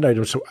the bad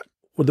items. So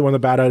one of the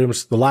bad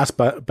items, the last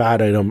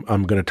bad item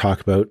I'm going to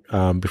talk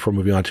about before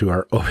moving on to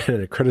our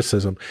open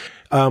criticism,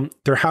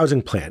 their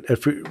housing plan.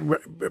 If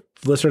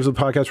listeners of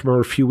the podcast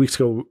remember, a few weeks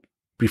ago,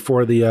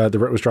 before the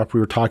writ was dropped, we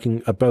were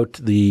talking about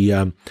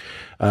the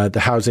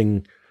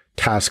housing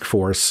task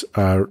force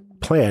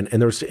plan,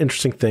 and there was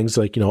interesting things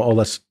like,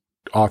 let's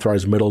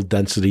authorize middle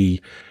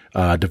density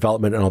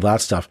development and all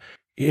that stuff.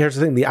 Here's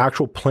the thing: the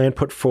actual plan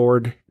put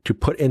forward to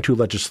put into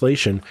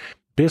legislation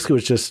basically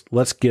was just,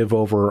 let's give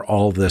over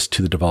all of this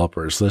to the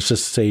developers. Let's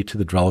just say to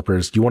the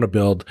developers, do you want to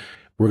build?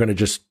 We're going to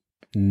just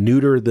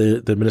neuter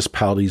the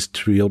municipalities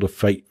to be able to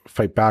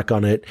fight back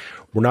on it.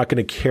 We're not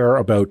going to care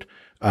about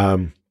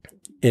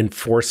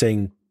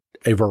enforcing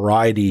a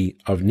variety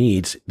of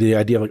needs. The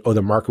idea of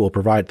the market will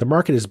provide. The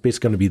market is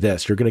basically going to be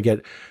this. You're going to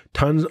get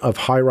tons of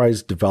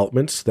high-rise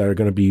developments that are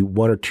going to be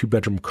 1 or 2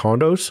 bedroom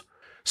condos,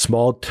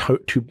 small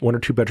 1 or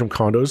 2 bedroom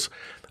condos,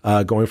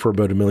 going for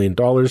about $1 million,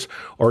 or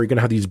you're going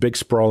to have these big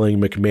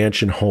sprawling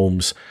McMansion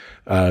homes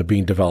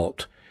being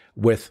developed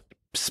with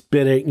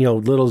spitting,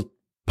 little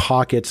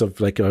pockets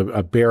of like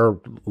a bare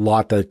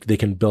lot that they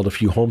can build a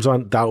few homes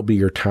on. That will be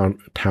your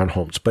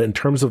townhomes. But in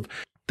terms of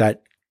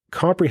that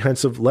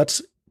comprehensive,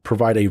 let's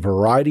provide a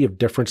variety of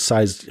different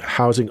sized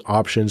housing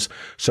options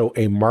so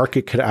a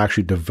market could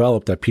actually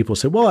develop that people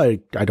say, well, I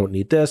don't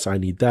need this, I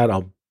need that,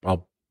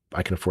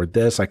 I can afford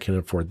this, I can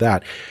afford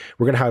that.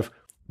 We're going to have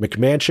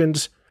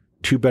McMansions,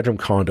 2-bedroom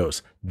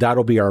condos.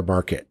 That'll be our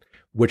market,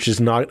 which is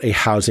not a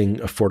housing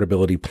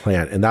affordability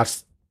plan. And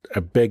that's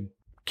a big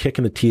kick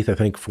in the teeth, I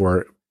think,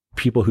 for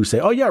people who say,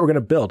 oh yeah, we're going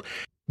to build.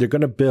 They're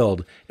going to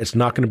build. It's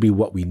not going to be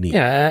what we need.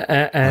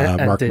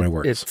 Mark my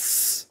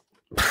words.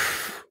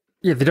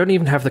 Yeah, they don't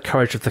even have the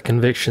courage of the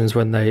convictions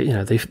when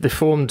they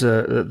formed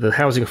the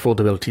Housing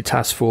Affordability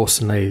Task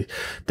Force, and they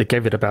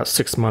gave it about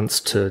 6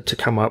 months to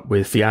come up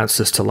with the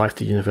answers to life,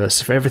 the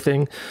universe of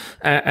everything.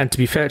 And to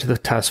be fair to the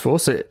task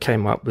force, it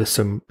came up with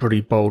some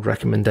pretty bold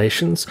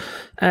recommendations.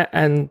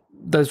 And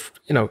those,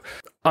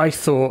 I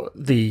thought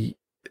the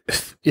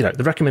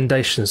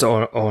recommendations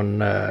on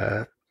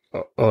the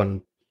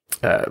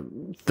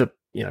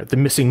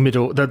missing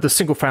middle, the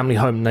single family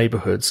home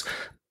neighborhoods,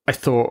 I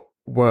thought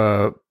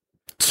were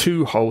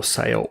too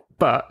wholesale,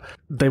 but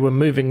they were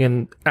moving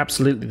in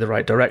absolutely the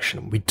right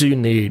direction. We do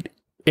need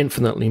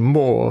infinitely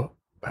more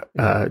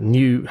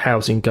new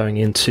housing going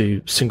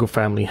into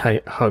single-family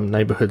home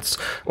neighborhoods.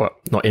 Well,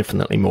 not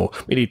infinitely more.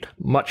 We need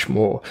much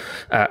more,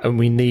 and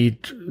we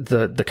need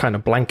the kind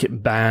of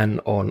blanket ban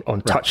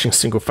on touching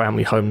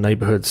single-family home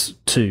neighborhoods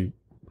to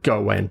go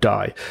away and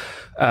die.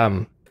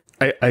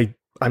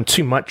 I'm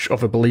too much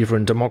of a believer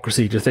in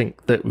democracy to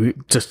think that we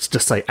just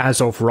say, as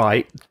of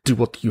right, do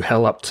what you hell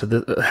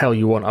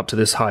you want up to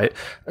this height,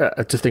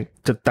 to think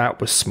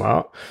that was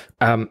smart.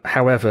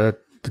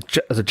 However,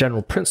 as a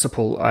general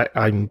principle,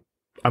 I'm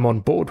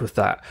on board with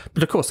that.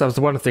 But of course, that was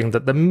the one thing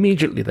that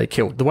immediately they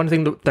killed. The one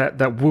thing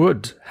that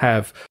would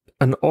have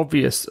an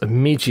obvious,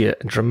 immediate,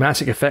 and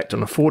dramatic effect on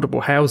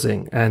affordable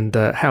housing and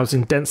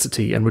housing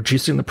density and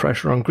reducing the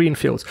pressure on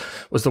greenfields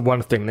was the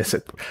one thing they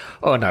said,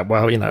 oh no,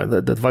 well,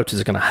 the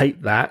voters are going to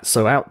hate that,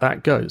 so out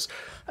that goes.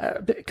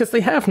 Because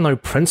they have no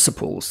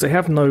principles, they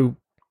have no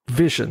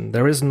vision,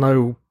 there's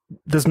no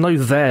there's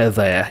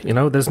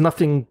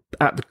nothing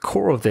at the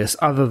core of this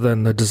other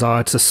than the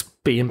desire to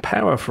be in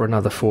power for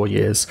another 4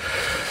 years.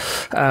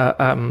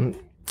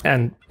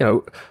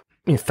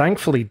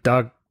 Thankfully,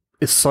 Doug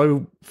is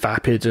so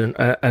vapid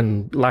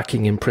and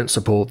lacking in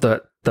principle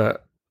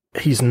that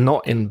he's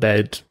not in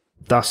bed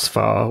thus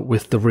far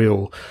with the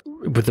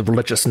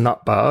religious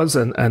nut bars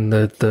and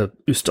the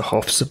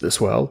Oosterhoffs of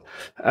this world.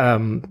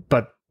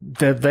 But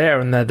they're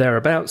there and they're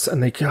thereabouts,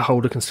 and they can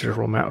hold a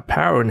considerable amount of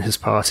power in his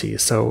party.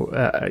 So,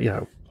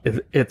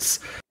 it's...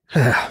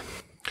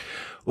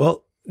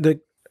 Well,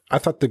 I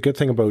thought the good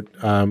thing about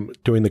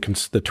doing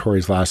the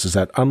Tories last is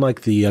that,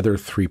 unlike the other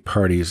three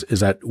parties,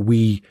 is that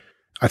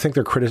I think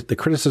the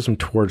criticism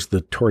towards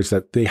the Tories,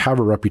 that they have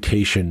a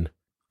reputation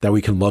that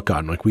we can look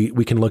on. Like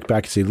we can look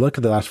back and say, look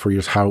at the last 4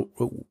 years, how,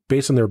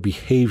 based on their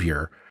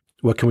behavior,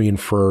 what can we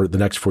infer the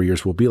next 4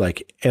 years will be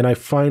like? And I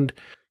find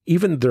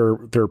even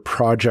their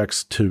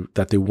projects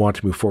that they want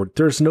to move forward,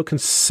 there's no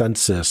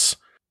consensus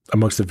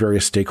amongst the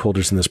various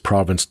stakeholders in this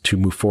province to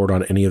move forward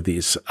on any of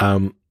these.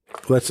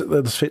 Let's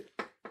fit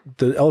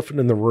the elephant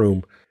in the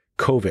room,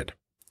 COVID.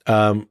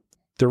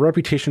 Their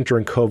reputation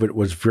during COVID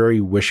was very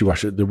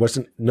wishy-washy.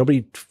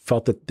 Nobody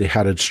felt that they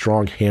had a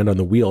strong hand on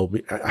the wheel.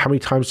 How many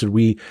times did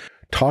we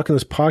talk in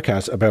this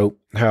podcast about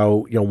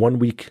how,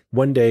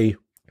 one day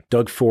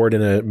Doug Ford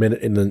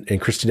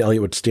and Christine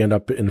Elliott would stand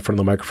up in front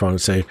of the microphone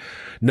and say,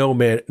 no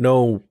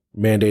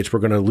mandates, we're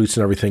going to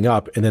loosen everything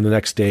up. And then the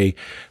next day,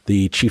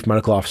 the chief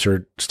medical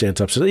officer stands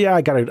up and says, yeah,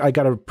 I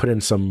gotta put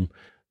in some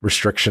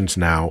restrictions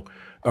now.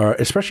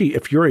 Especially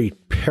if you're a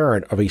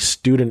parent of a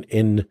student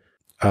in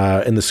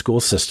the school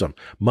system.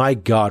 My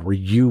God, were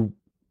you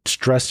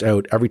stressed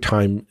out every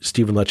time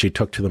Stephen Lecce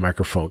took to the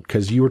microphone?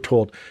 Because you were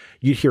told,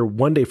 you'd hear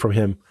one day from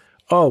him,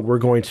 oh, we're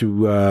going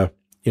to,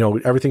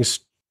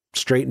 everything's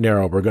straight and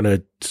narrow.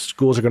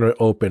 Schools are going to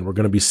open. We're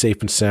going to be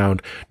safe and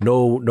sound.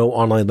 No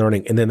online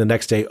learning. And then the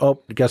next day,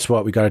 oh, guess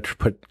what? We got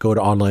to go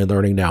to online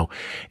learning now.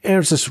 And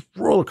it's this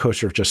roller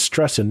coaster of just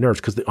stress and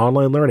nerves because the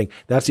online learning,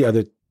 that's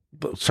the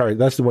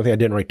one thing I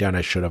didn't write down.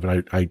 I should have.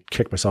 And I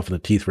kicked myself in the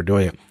teeth for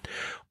doing it.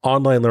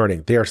 Online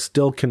learning. They are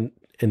still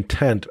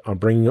intent on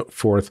bringing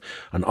forth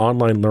an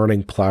online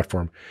learning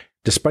platform,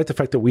 despite the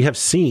fact that we have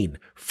seen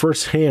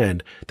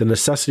firsthand the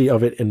necessity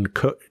of it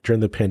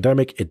during the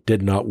pandemic. It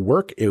did not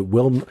work. It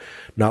will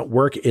not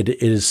work. It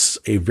is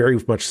a very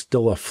much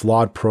still a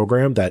flawed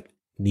program that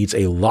needs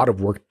a lot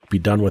of work to be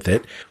done with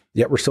it.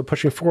 Yet we're still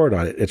pushing forward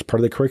on it. It's part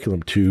of the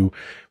curriculum to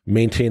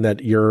maintain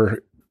that your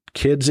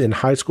kids in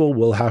high school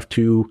will have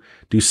to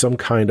do some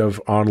kind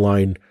of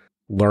online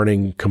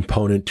learning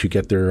component to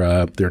get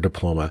their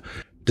diploma,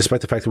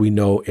 despite the fact that we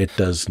know it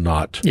does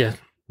not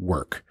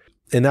work.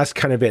 And that's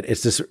kind of it.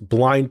 It's this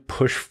blind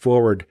push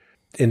forward,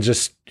 and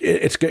just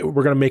we're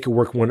going to make it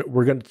work when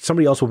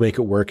somebody else will make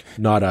it work,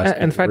 not us.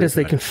 And the fact is,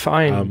 they can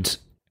find,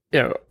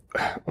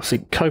 obviously,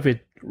 COVID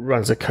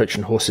runs a coach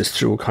and horses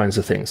through all kinds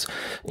of things.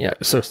 Yeah,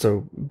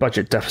 so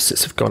budget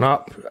deficits have gone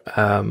up,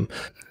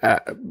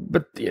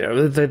 but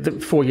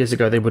the 4 years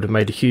ago they would have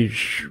made a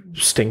huge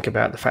stink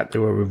about the fact they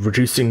were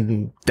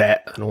reducing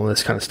debt and all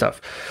this kind of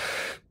stuff.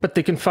 But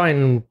they can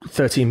find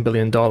 $13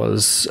 billion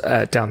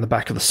down the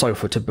back of the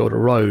sofa to build a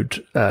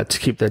road to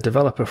keep their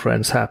developer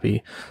friends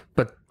happy.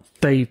 But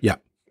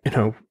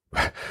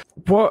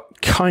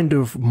what kind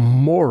of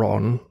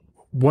moron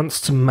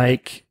wants to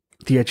make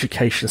the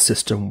education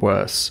system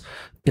worse?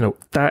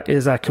 That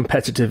is our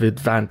competitive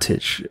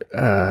advantage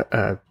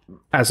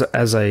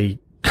as a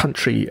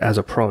country, as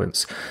a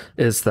province,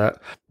 is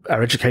that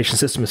our education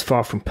system is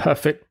far from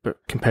perfect, but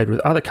compared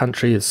with other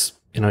countries,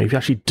 if you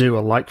actually do a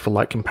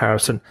like-for-like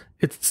comparison,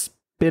 it's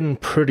been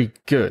pretty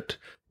good.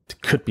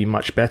 It could be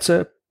much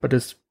better, but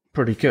it's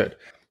pretty good.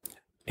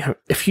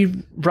 If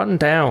you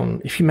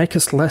make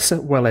us less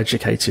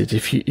well-educated,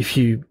 if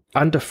you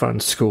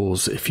underfund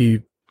schools, if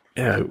you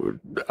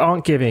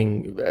aren't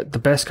giving the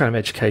best kind of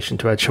education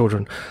to our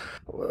children,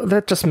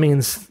 that just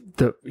means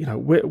that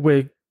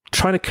we're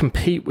trying to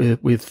compete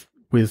with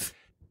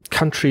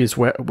countries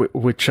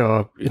which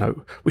are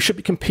we should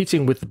be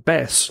competing with the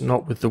best,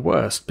 not with the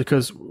worst,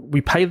 because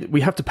we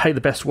have to pay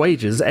the best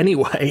wages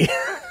anyway.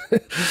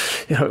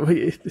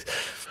 Well,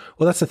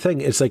 that's the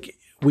thing. It's like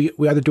we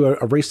either do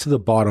a race to the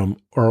bottom,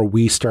 or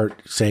we start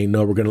saying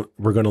no,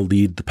 we're gonna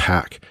lead the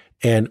pack,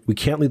 and we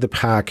can't lead the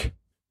pack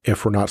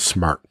if we're not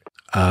smart.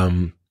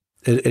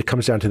 It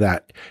comes down to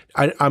that.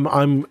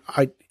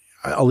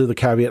 I'll leave the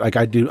caveat. Like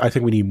I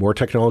think we need more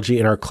technology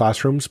in our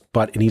classrooms,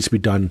 but it needs to be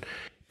done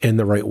in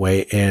the right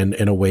way and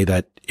in a way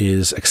that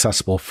is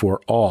accessible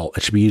for all.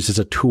 It should be used as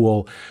a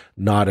tool,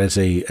 not as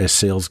a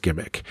sales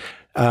gimmick.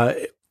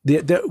 The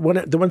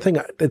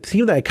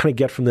theme that I kind of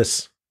get from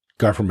this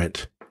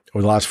government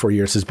over the last 4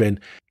 years has been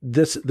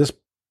this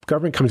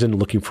government comes in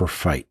looking for a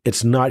fight.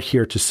 It's not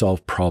here to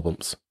solve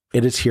problems.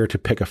 It is here to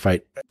pick a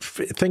fight.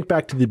 Think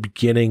back to the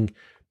beginning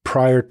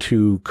prior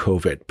to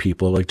COVID,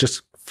 people, like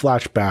just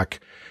flash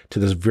back to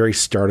this very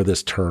start of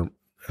this term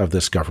of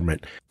this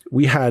government.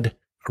 We had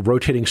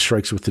rotating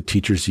strikes with the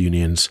teachers'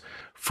 unions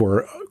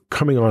for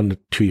coming on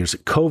 2 years.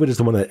 COVID is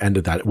the one that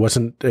ended that. It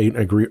wasn't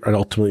an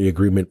ultimately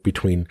agreement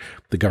between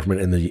the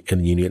government and the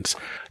unions.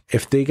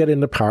 If they get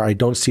into power, I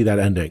don't see that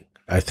ending.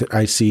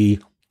 I see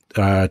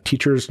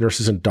teachers,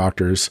 nurses, and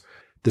doctors.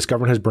 This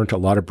government has burnt a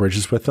lot of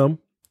bridges with them.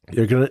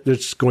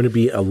 There's going to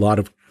be a lot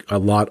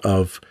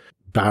of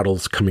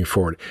battles coming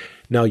forward.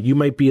 Now, you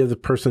might be the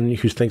person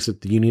who thinks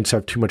that the unions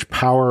have too much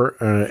power,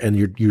 and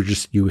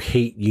you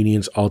hate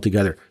unions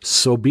altogether.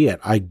 So be it.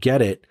 I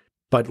get it.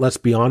 But let's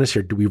be honest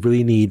here. Do we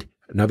really need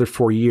another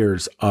 4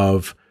 years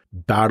of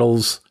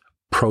battles,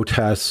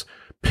 protests,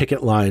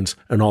 picket lines,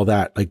 and all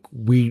that? Like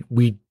we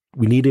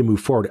need to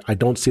move forward. I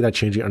don't see that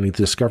changing underneath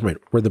this government.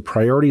 Where the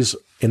priorities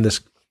in this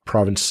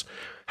province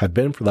have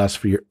been for the last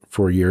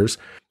 4 years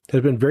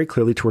has been very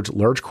clearly towards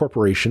large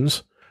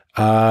corporations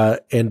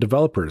and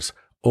developers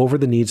over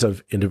the needs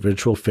of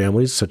individual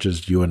families such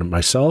as you and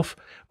myself,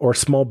 or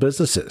small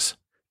businesses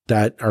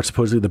that are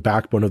supposedly the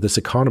backbone of this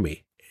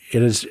economy.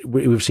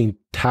 We've seen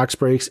tax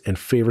breaks and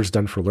favors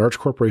done for large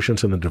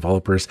corporations and the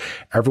developers.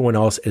 Everyone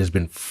else has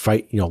been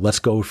fight. Let's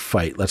go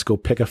fight. Let's go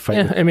pick a fight.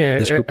 Yeah, I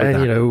mean,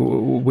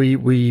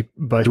 we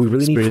both. Do we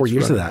really need 4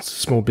 years of that?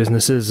 Small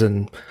businesses,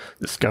 and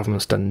this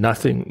government's done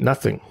nothing,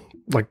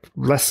 like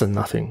less than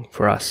nothing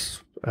for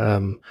us.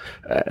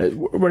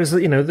 Whereas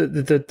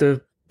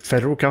the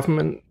federal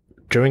government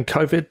during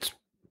COVID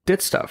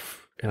did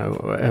stuff.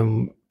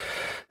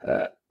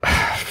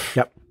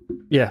 Yep.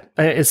 Yeah,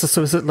 it's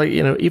like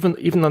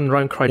even on their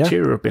own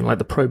criteria of being like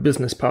the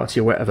pro-business party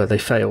or whatever, they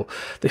fail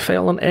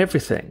on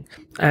everything.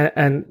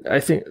 And I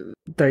think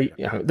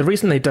the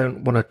reason they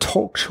don't want to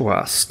talk to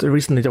us, the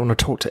reason they don't want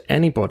to talk to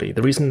anybody,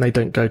 the reason they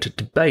don't go to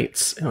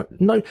debates,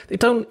 no, they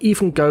don't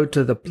even go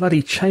to the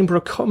bloody Chamber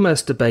of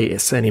Commerce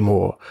debates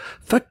anymore.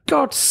 For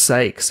God's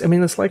sakes, I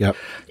mean, it's like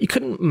you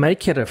couldn't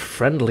make it a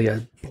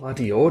friendlier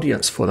bloody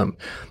audience for them.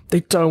 They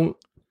don't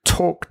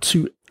talk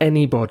to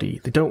anybody.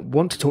 They don't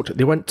want to talk to.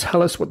 They won't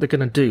tell us what they're going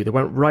to do. They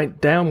won't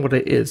write down what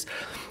it is.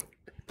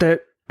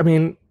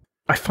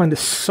 I find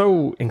this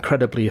so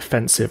incredibly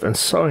offensive and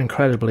so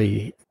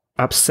incredibly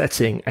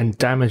upsetting and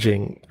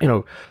damaging.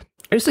 I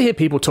used to hear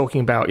people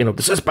talking about,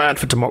 this is bad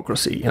for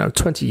democracy.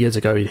 20 years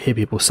ago, you'd hear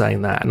people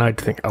saying that, and I'd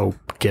think, oh,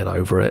 get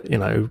over it.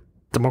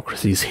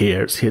 Democracy's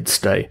here. It's here to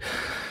stay.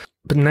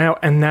 But now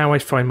I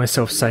find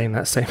myself saying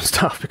that same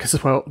stuff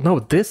because, well, no,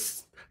 they're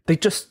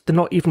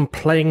not even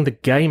playing the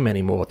game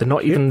anymore. They're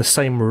not even in the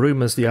same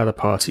room as the other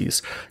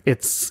parties.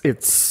 It's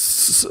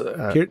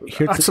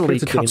utterly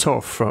cut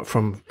off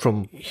from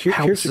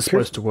how it's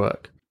supposed to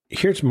work.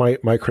 Here's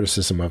my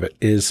criticism of it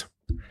is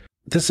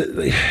these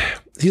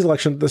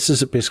elections. This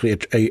is basically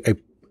a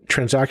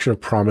transaction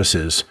of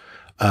promises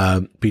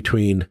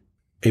between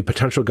a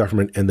potential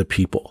government and the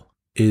people.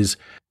 Is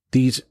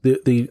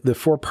the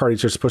four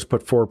parties are supposed to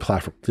put forward a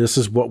platform. This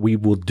is what we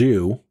will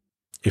do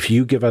if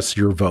you give us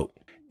your vote.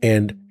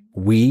 And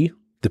we,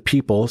 the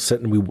people,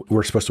 sit and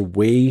we're supposed to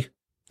weigh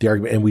the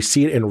argument, and we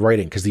see it in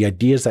writing, because the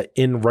idea is that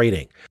in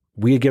writing,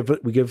 we give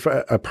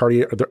a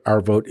party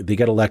our vote, they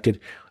get elected,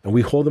 and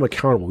we hold them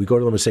accountable. We go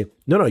to them and say,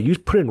 no, you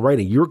put it in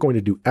writing, you're going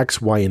to do X,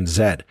 Y, and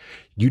Z.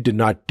 You did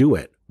not do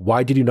it.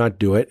 Why did you not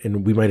do it?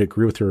 And we might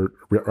agree with your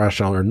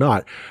rationale or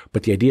not,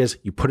 but the idea is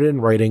you put it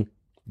in writing,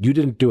 you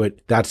didn't do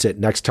it, that's it.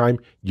 Next time,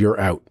 you're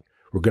out.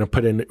 We're going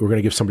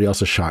to give somebody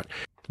else a shot.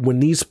 When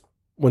the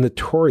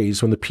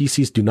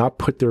PCs do not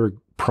put their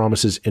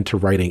promises into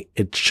writing,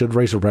 it should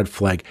raise a red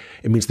flag.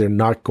 It means they're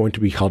not going to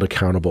be held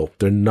accountable.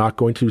 They're not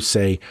going to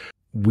say,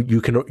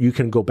 you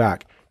can go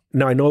back.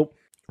 Now, I know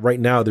right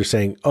now they're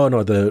saying, oh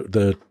no,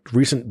 the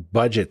recent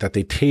budget that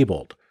they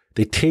tabled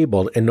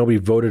and nobody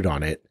voted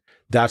on it.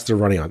 That's they're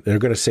running on. They're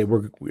going to say,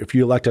 if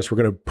you elect us,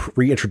 we're going to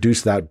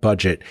reintroduce that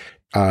budget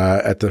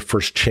at the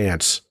first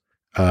chance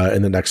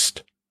in the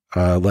next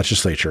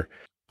legislature.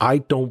 I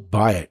don't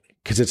buy it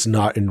because it's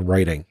not in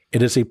writing.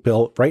 It is a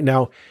bill right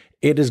now.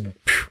 It's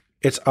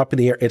up in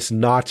the air. It's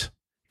not.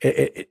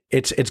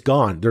 It's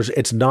gone.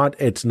 It's not.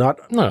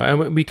 No,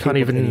 and we can't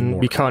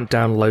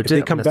download it.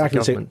 They come back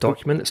and say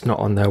document. It's not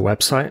on their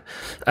website.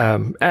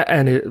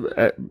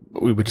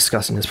 We were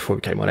discussing this before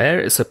we came on air.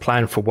 It's a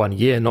plan for 1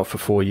 year, not for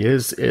 4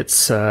 years.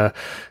 It's yes.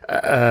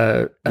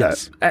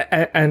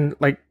 And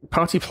like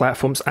party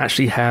platforms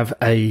actually have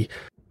a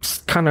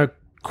kind of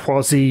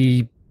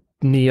quasi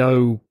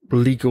neo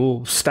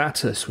legal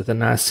status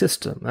within our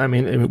system. I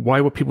mean,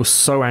 why were people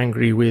so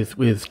angry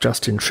with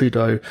Justin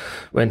Trudeau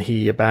when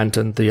he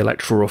abandoned the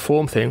electoral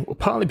reform thing? Well,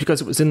 partly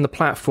because it was in the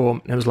platform,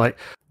 and it was like,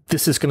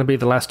 this is going to be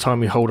the last time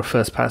we hold a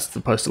first past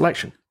the post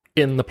election.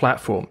 In the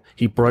platform,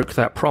 he broke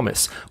that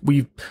promise.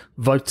 We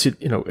voted,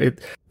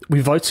 we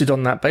voted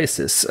on that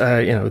basis.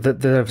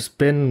 That there's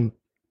been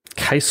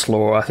case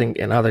law, I think,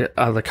 in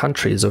other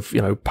countries of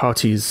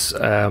parties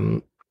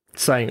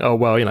saying, oh,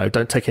 well,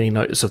 don't take any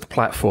notice of the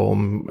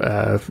platform.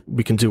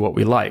 We can do what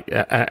we like.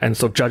 And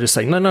so judges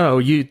saying, no,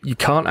 you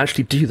can't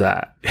actually do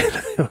that.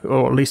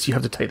 Or at least you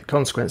have to take the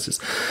consequences.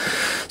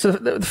 So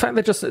the fact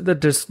they're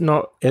just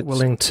not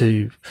willing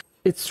to,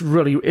 it's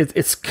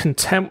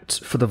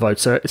contempt for the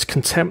voter. It's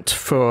contempt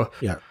for,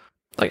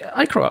 like,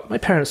 I grew up, my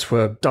parents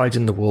were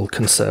dyed-in-the-wool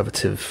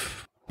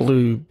conservative,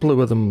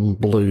 bluer than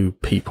blue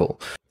people.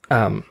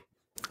 And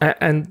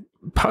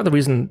part of the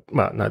reason,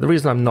 the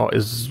reason I'm not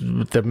is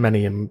there are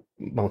many and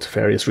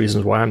multifarious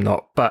reasons why I'm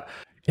not. But,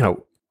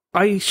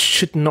 I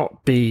should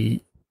not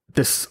be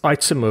this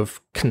item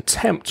of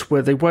contempt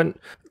where they won't,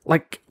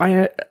 like,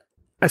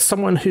 as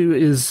someone who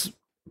is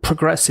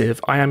progressive,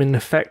 I am in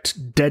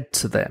effect dead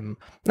to them.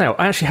 Now,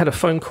 I actually had a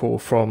phone call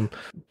from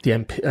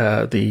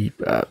the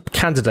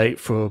candidate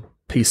for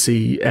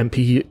PC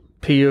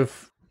MPP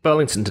of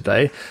Burlington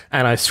today,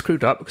 and I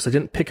screwed up because I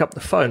didn't pick up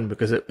the phone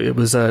because it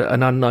was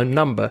an unknown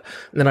number,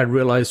 and then I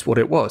realized what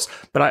it was.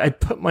 But I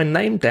put my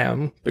name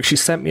down because she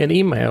sent me an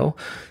email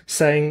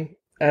saying,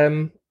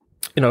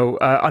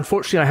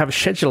 unfortunately I have a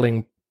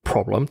scheduling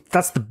problem.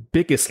 That's the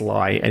biggest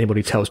lie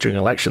anybody tells during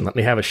an election, that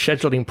they have a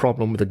scheduling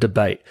problem with a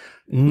debate.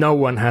 No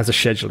one has a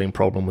scheduling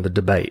problem with a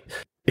debate.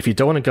 If you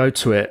don't want to go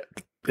to it,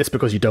 it's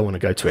because you don't want to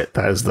go to it.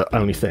 That is the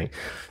only thing.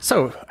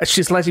 So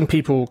she's letting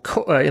people,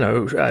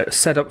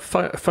 set up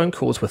phone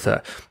calls with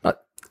her.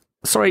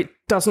 Sorry, it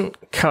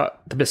doesn't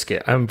cut the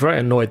biscuit. I'm very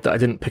annoyed that I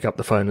didn't pick up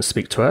the phone and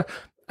speak to her.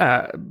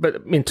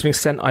 But to an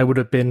extent, I would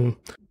have been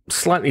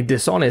slightly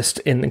dishonest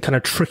in kind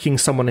of tricking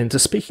someone into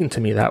speaking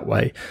to me that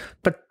way.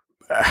 But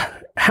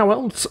how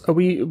else are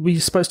we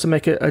supposed to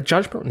make a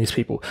judgment on these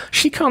people?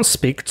 She can't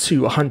speak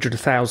to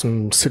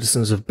 100,000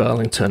 citizens of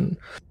Burlington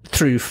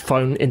through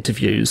phone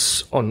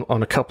interviews on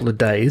a couple of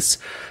days.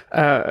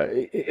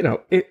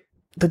 The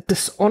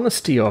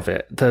dishonesty of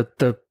it,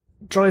 the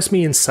drives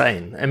me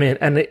insane. I mean,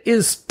 and it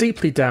is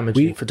deeply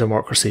damaging for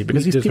democracy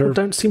because these people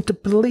don't seem to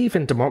believe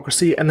in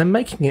democracy, and they're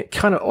making it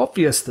kind of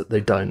obvious that they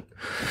don't.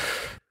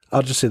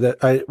 I'll just say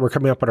that we're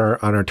coming up on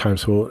our time,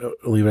 so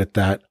we'll leave it at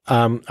that.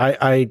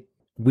 I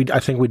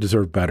think we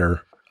deserve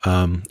better.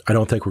 I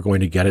don't think we're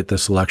going to get it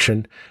this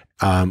election.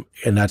 And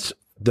that's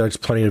there's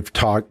plenty of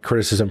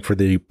criticism for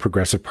the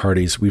progressive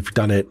parties. We've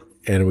done it,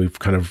 and we've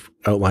kind of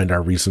outlined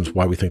our reasons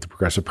why we think the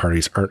progressive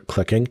parties aren't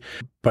clicking.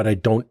 But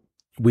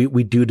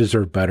we do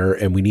deserve better,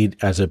 and we need,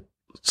 as a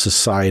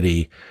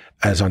society,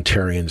 as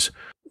Ontarians,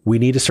 we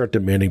need to start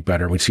demanding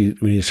better. We need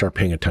to start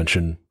paying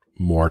attention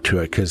more to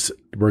it, because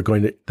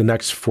the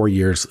next 4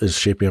 years is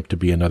shaping up to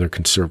be another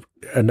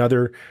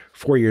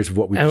 4 years of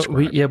what we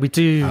described. We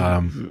do.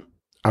 I'm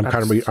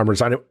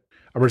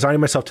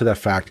resigning myself to that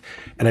fact,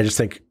 and I just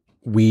think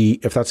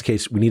if that's the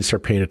case, we need to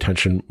start paying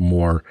attention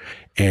more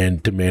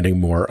and demanding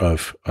more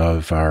of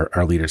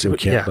our leaders. And we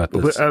can't let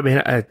this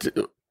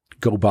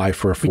go by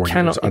for 4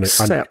 years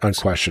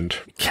unquestioned.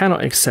 We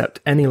cannot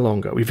accept any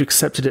longer. We've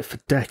accepted it for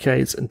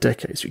decades and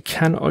decades. We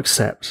cannot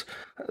accept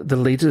the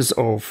leaders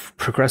of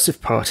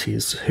progressive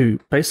parties who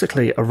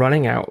basically are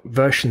running out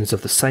versions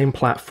of the same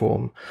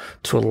platform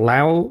to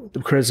allow the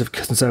progressive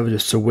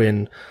conservatives to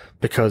win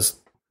because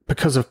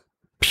of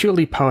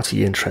purely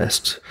party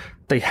interest.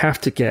 They have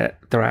to get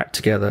their act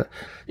together.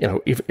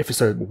 If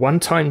it's a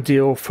one-time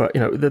deal for,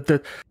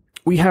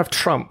 we have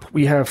Trump,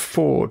 we have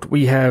Ford,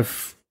 we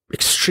have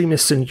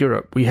extremists in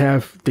Europe, we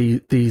have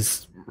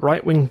these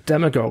right-wing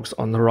demagogues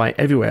on the right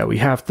everywhere. We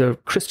have the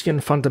Christian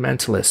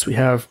fundamentalists, we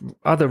have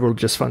other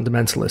religious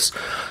fundamentalists,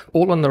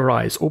 all on the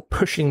rise, all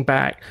pushing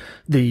back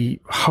the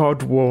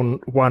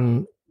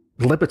hard-won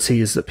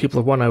liberties that people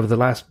have won over the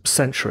last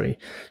century.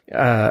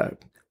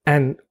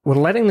 And we're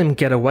letting them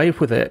get away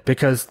with it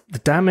because the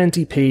damn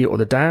NDP or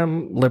the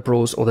damn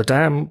Liberals or the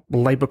damn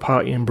Labour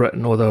Party in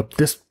Britain or the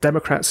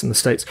Democrats in the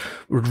States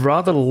would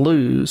rather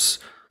lose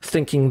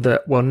thinking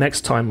that, well,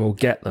 next time we'll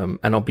get them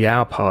and it'll be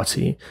our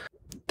party,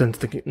 than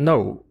thinking,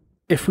 no,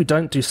 if we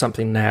don't do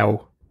something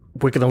now,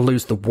 we're going to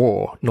lose the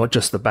war, not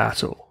just the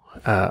battle.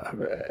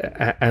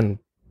 And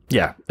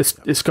yeah,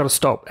 it's got to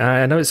stop. And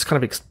I know it's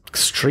kind of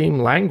extreme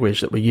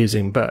language that we're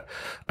using, but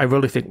I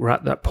really think we're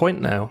at that point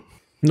now.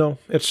 No,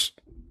 it's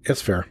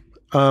fair.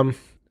 On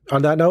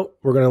that note,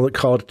 we're going to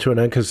call it to an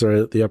end because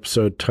the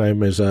episode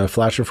time is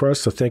flashing for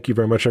us. So thank you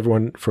very much,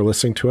 everyone, for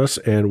listening to us.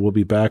 And we'll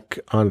be back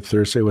on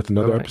Thursday with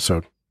another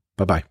episode.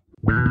 Bye-bye.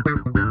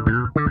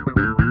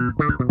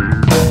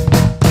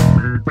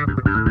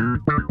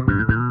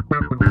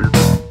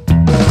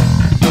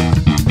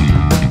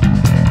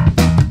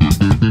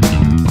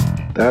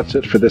 That's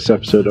it for this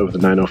episode of the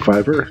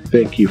 905er.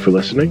 Thank you for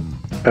listening.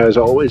 As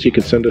always, you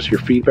can send us your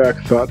feedback,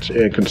 thoughts,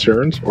 and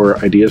concerns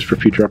or ideas for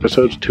future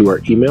episodes to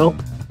our email,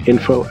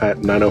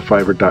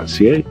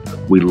 info@905er.ca.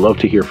 We'd love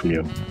to hear from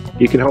you.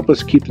 You can help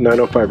us keep the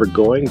 905er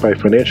going by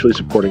financially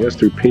supporting us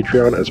through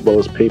Patreon as well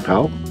as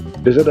PayPal.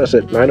 Visit us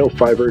at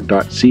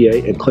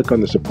 905er.ca and click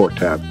on the support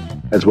tab.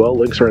 As well,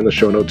 links are in the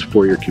show notes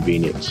for your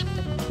convenience.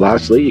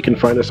 Lastly, you can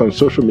find us on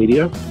social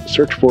media.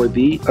 Search for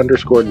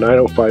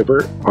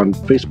 _905er on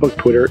Facebook,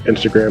 Twitter,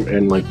 Instagram,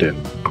 and LinkedIn.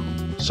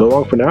 So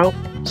long for now.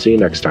 See you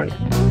next time.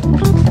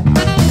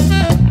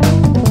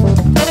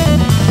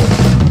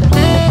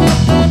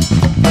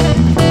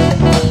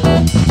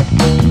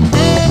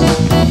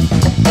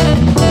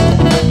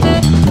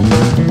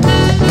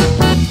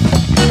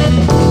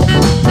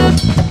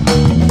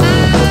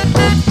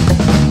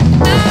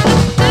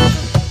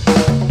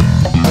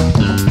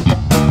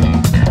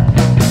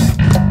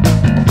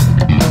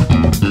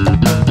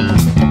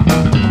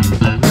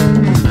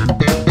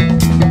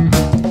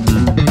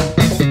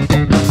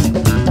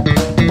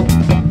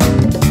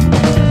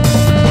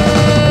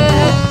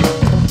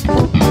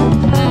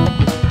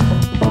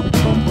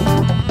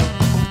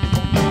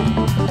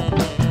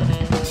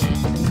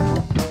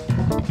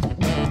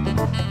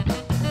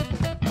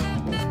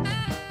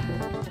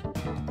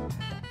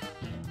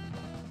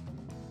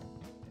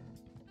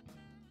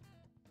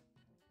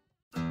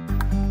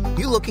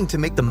 Looking to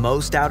make the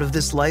most out of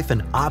this life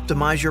and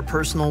optimize your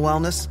personal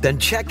wellness? Then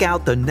check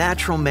out the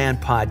Natural Man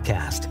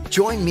Podcast.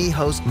 Join me,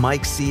 host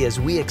Mike C., as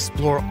we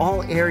explore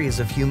all areas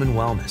of human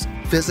wellness,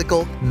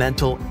 physical,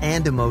 mental,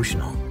 and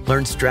emotional.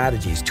 Learn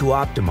strategies to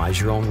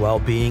optimize your own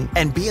well-being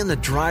and be in the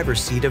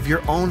driver's seat of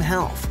your own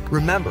health.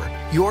 Remember,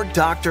 your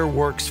doctor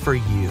works for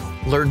you.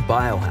 Learn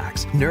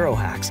biohacks,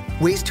 neurohacks,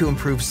 ways to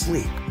improve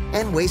sleep,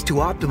 and ways to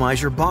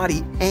optimize your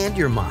body and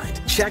your mind.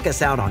 Check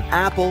us out on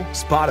Apple,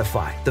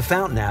 Spotify, the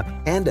Fountain app,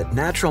 and at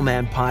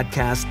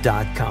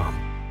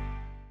naturalmanpodcast.com.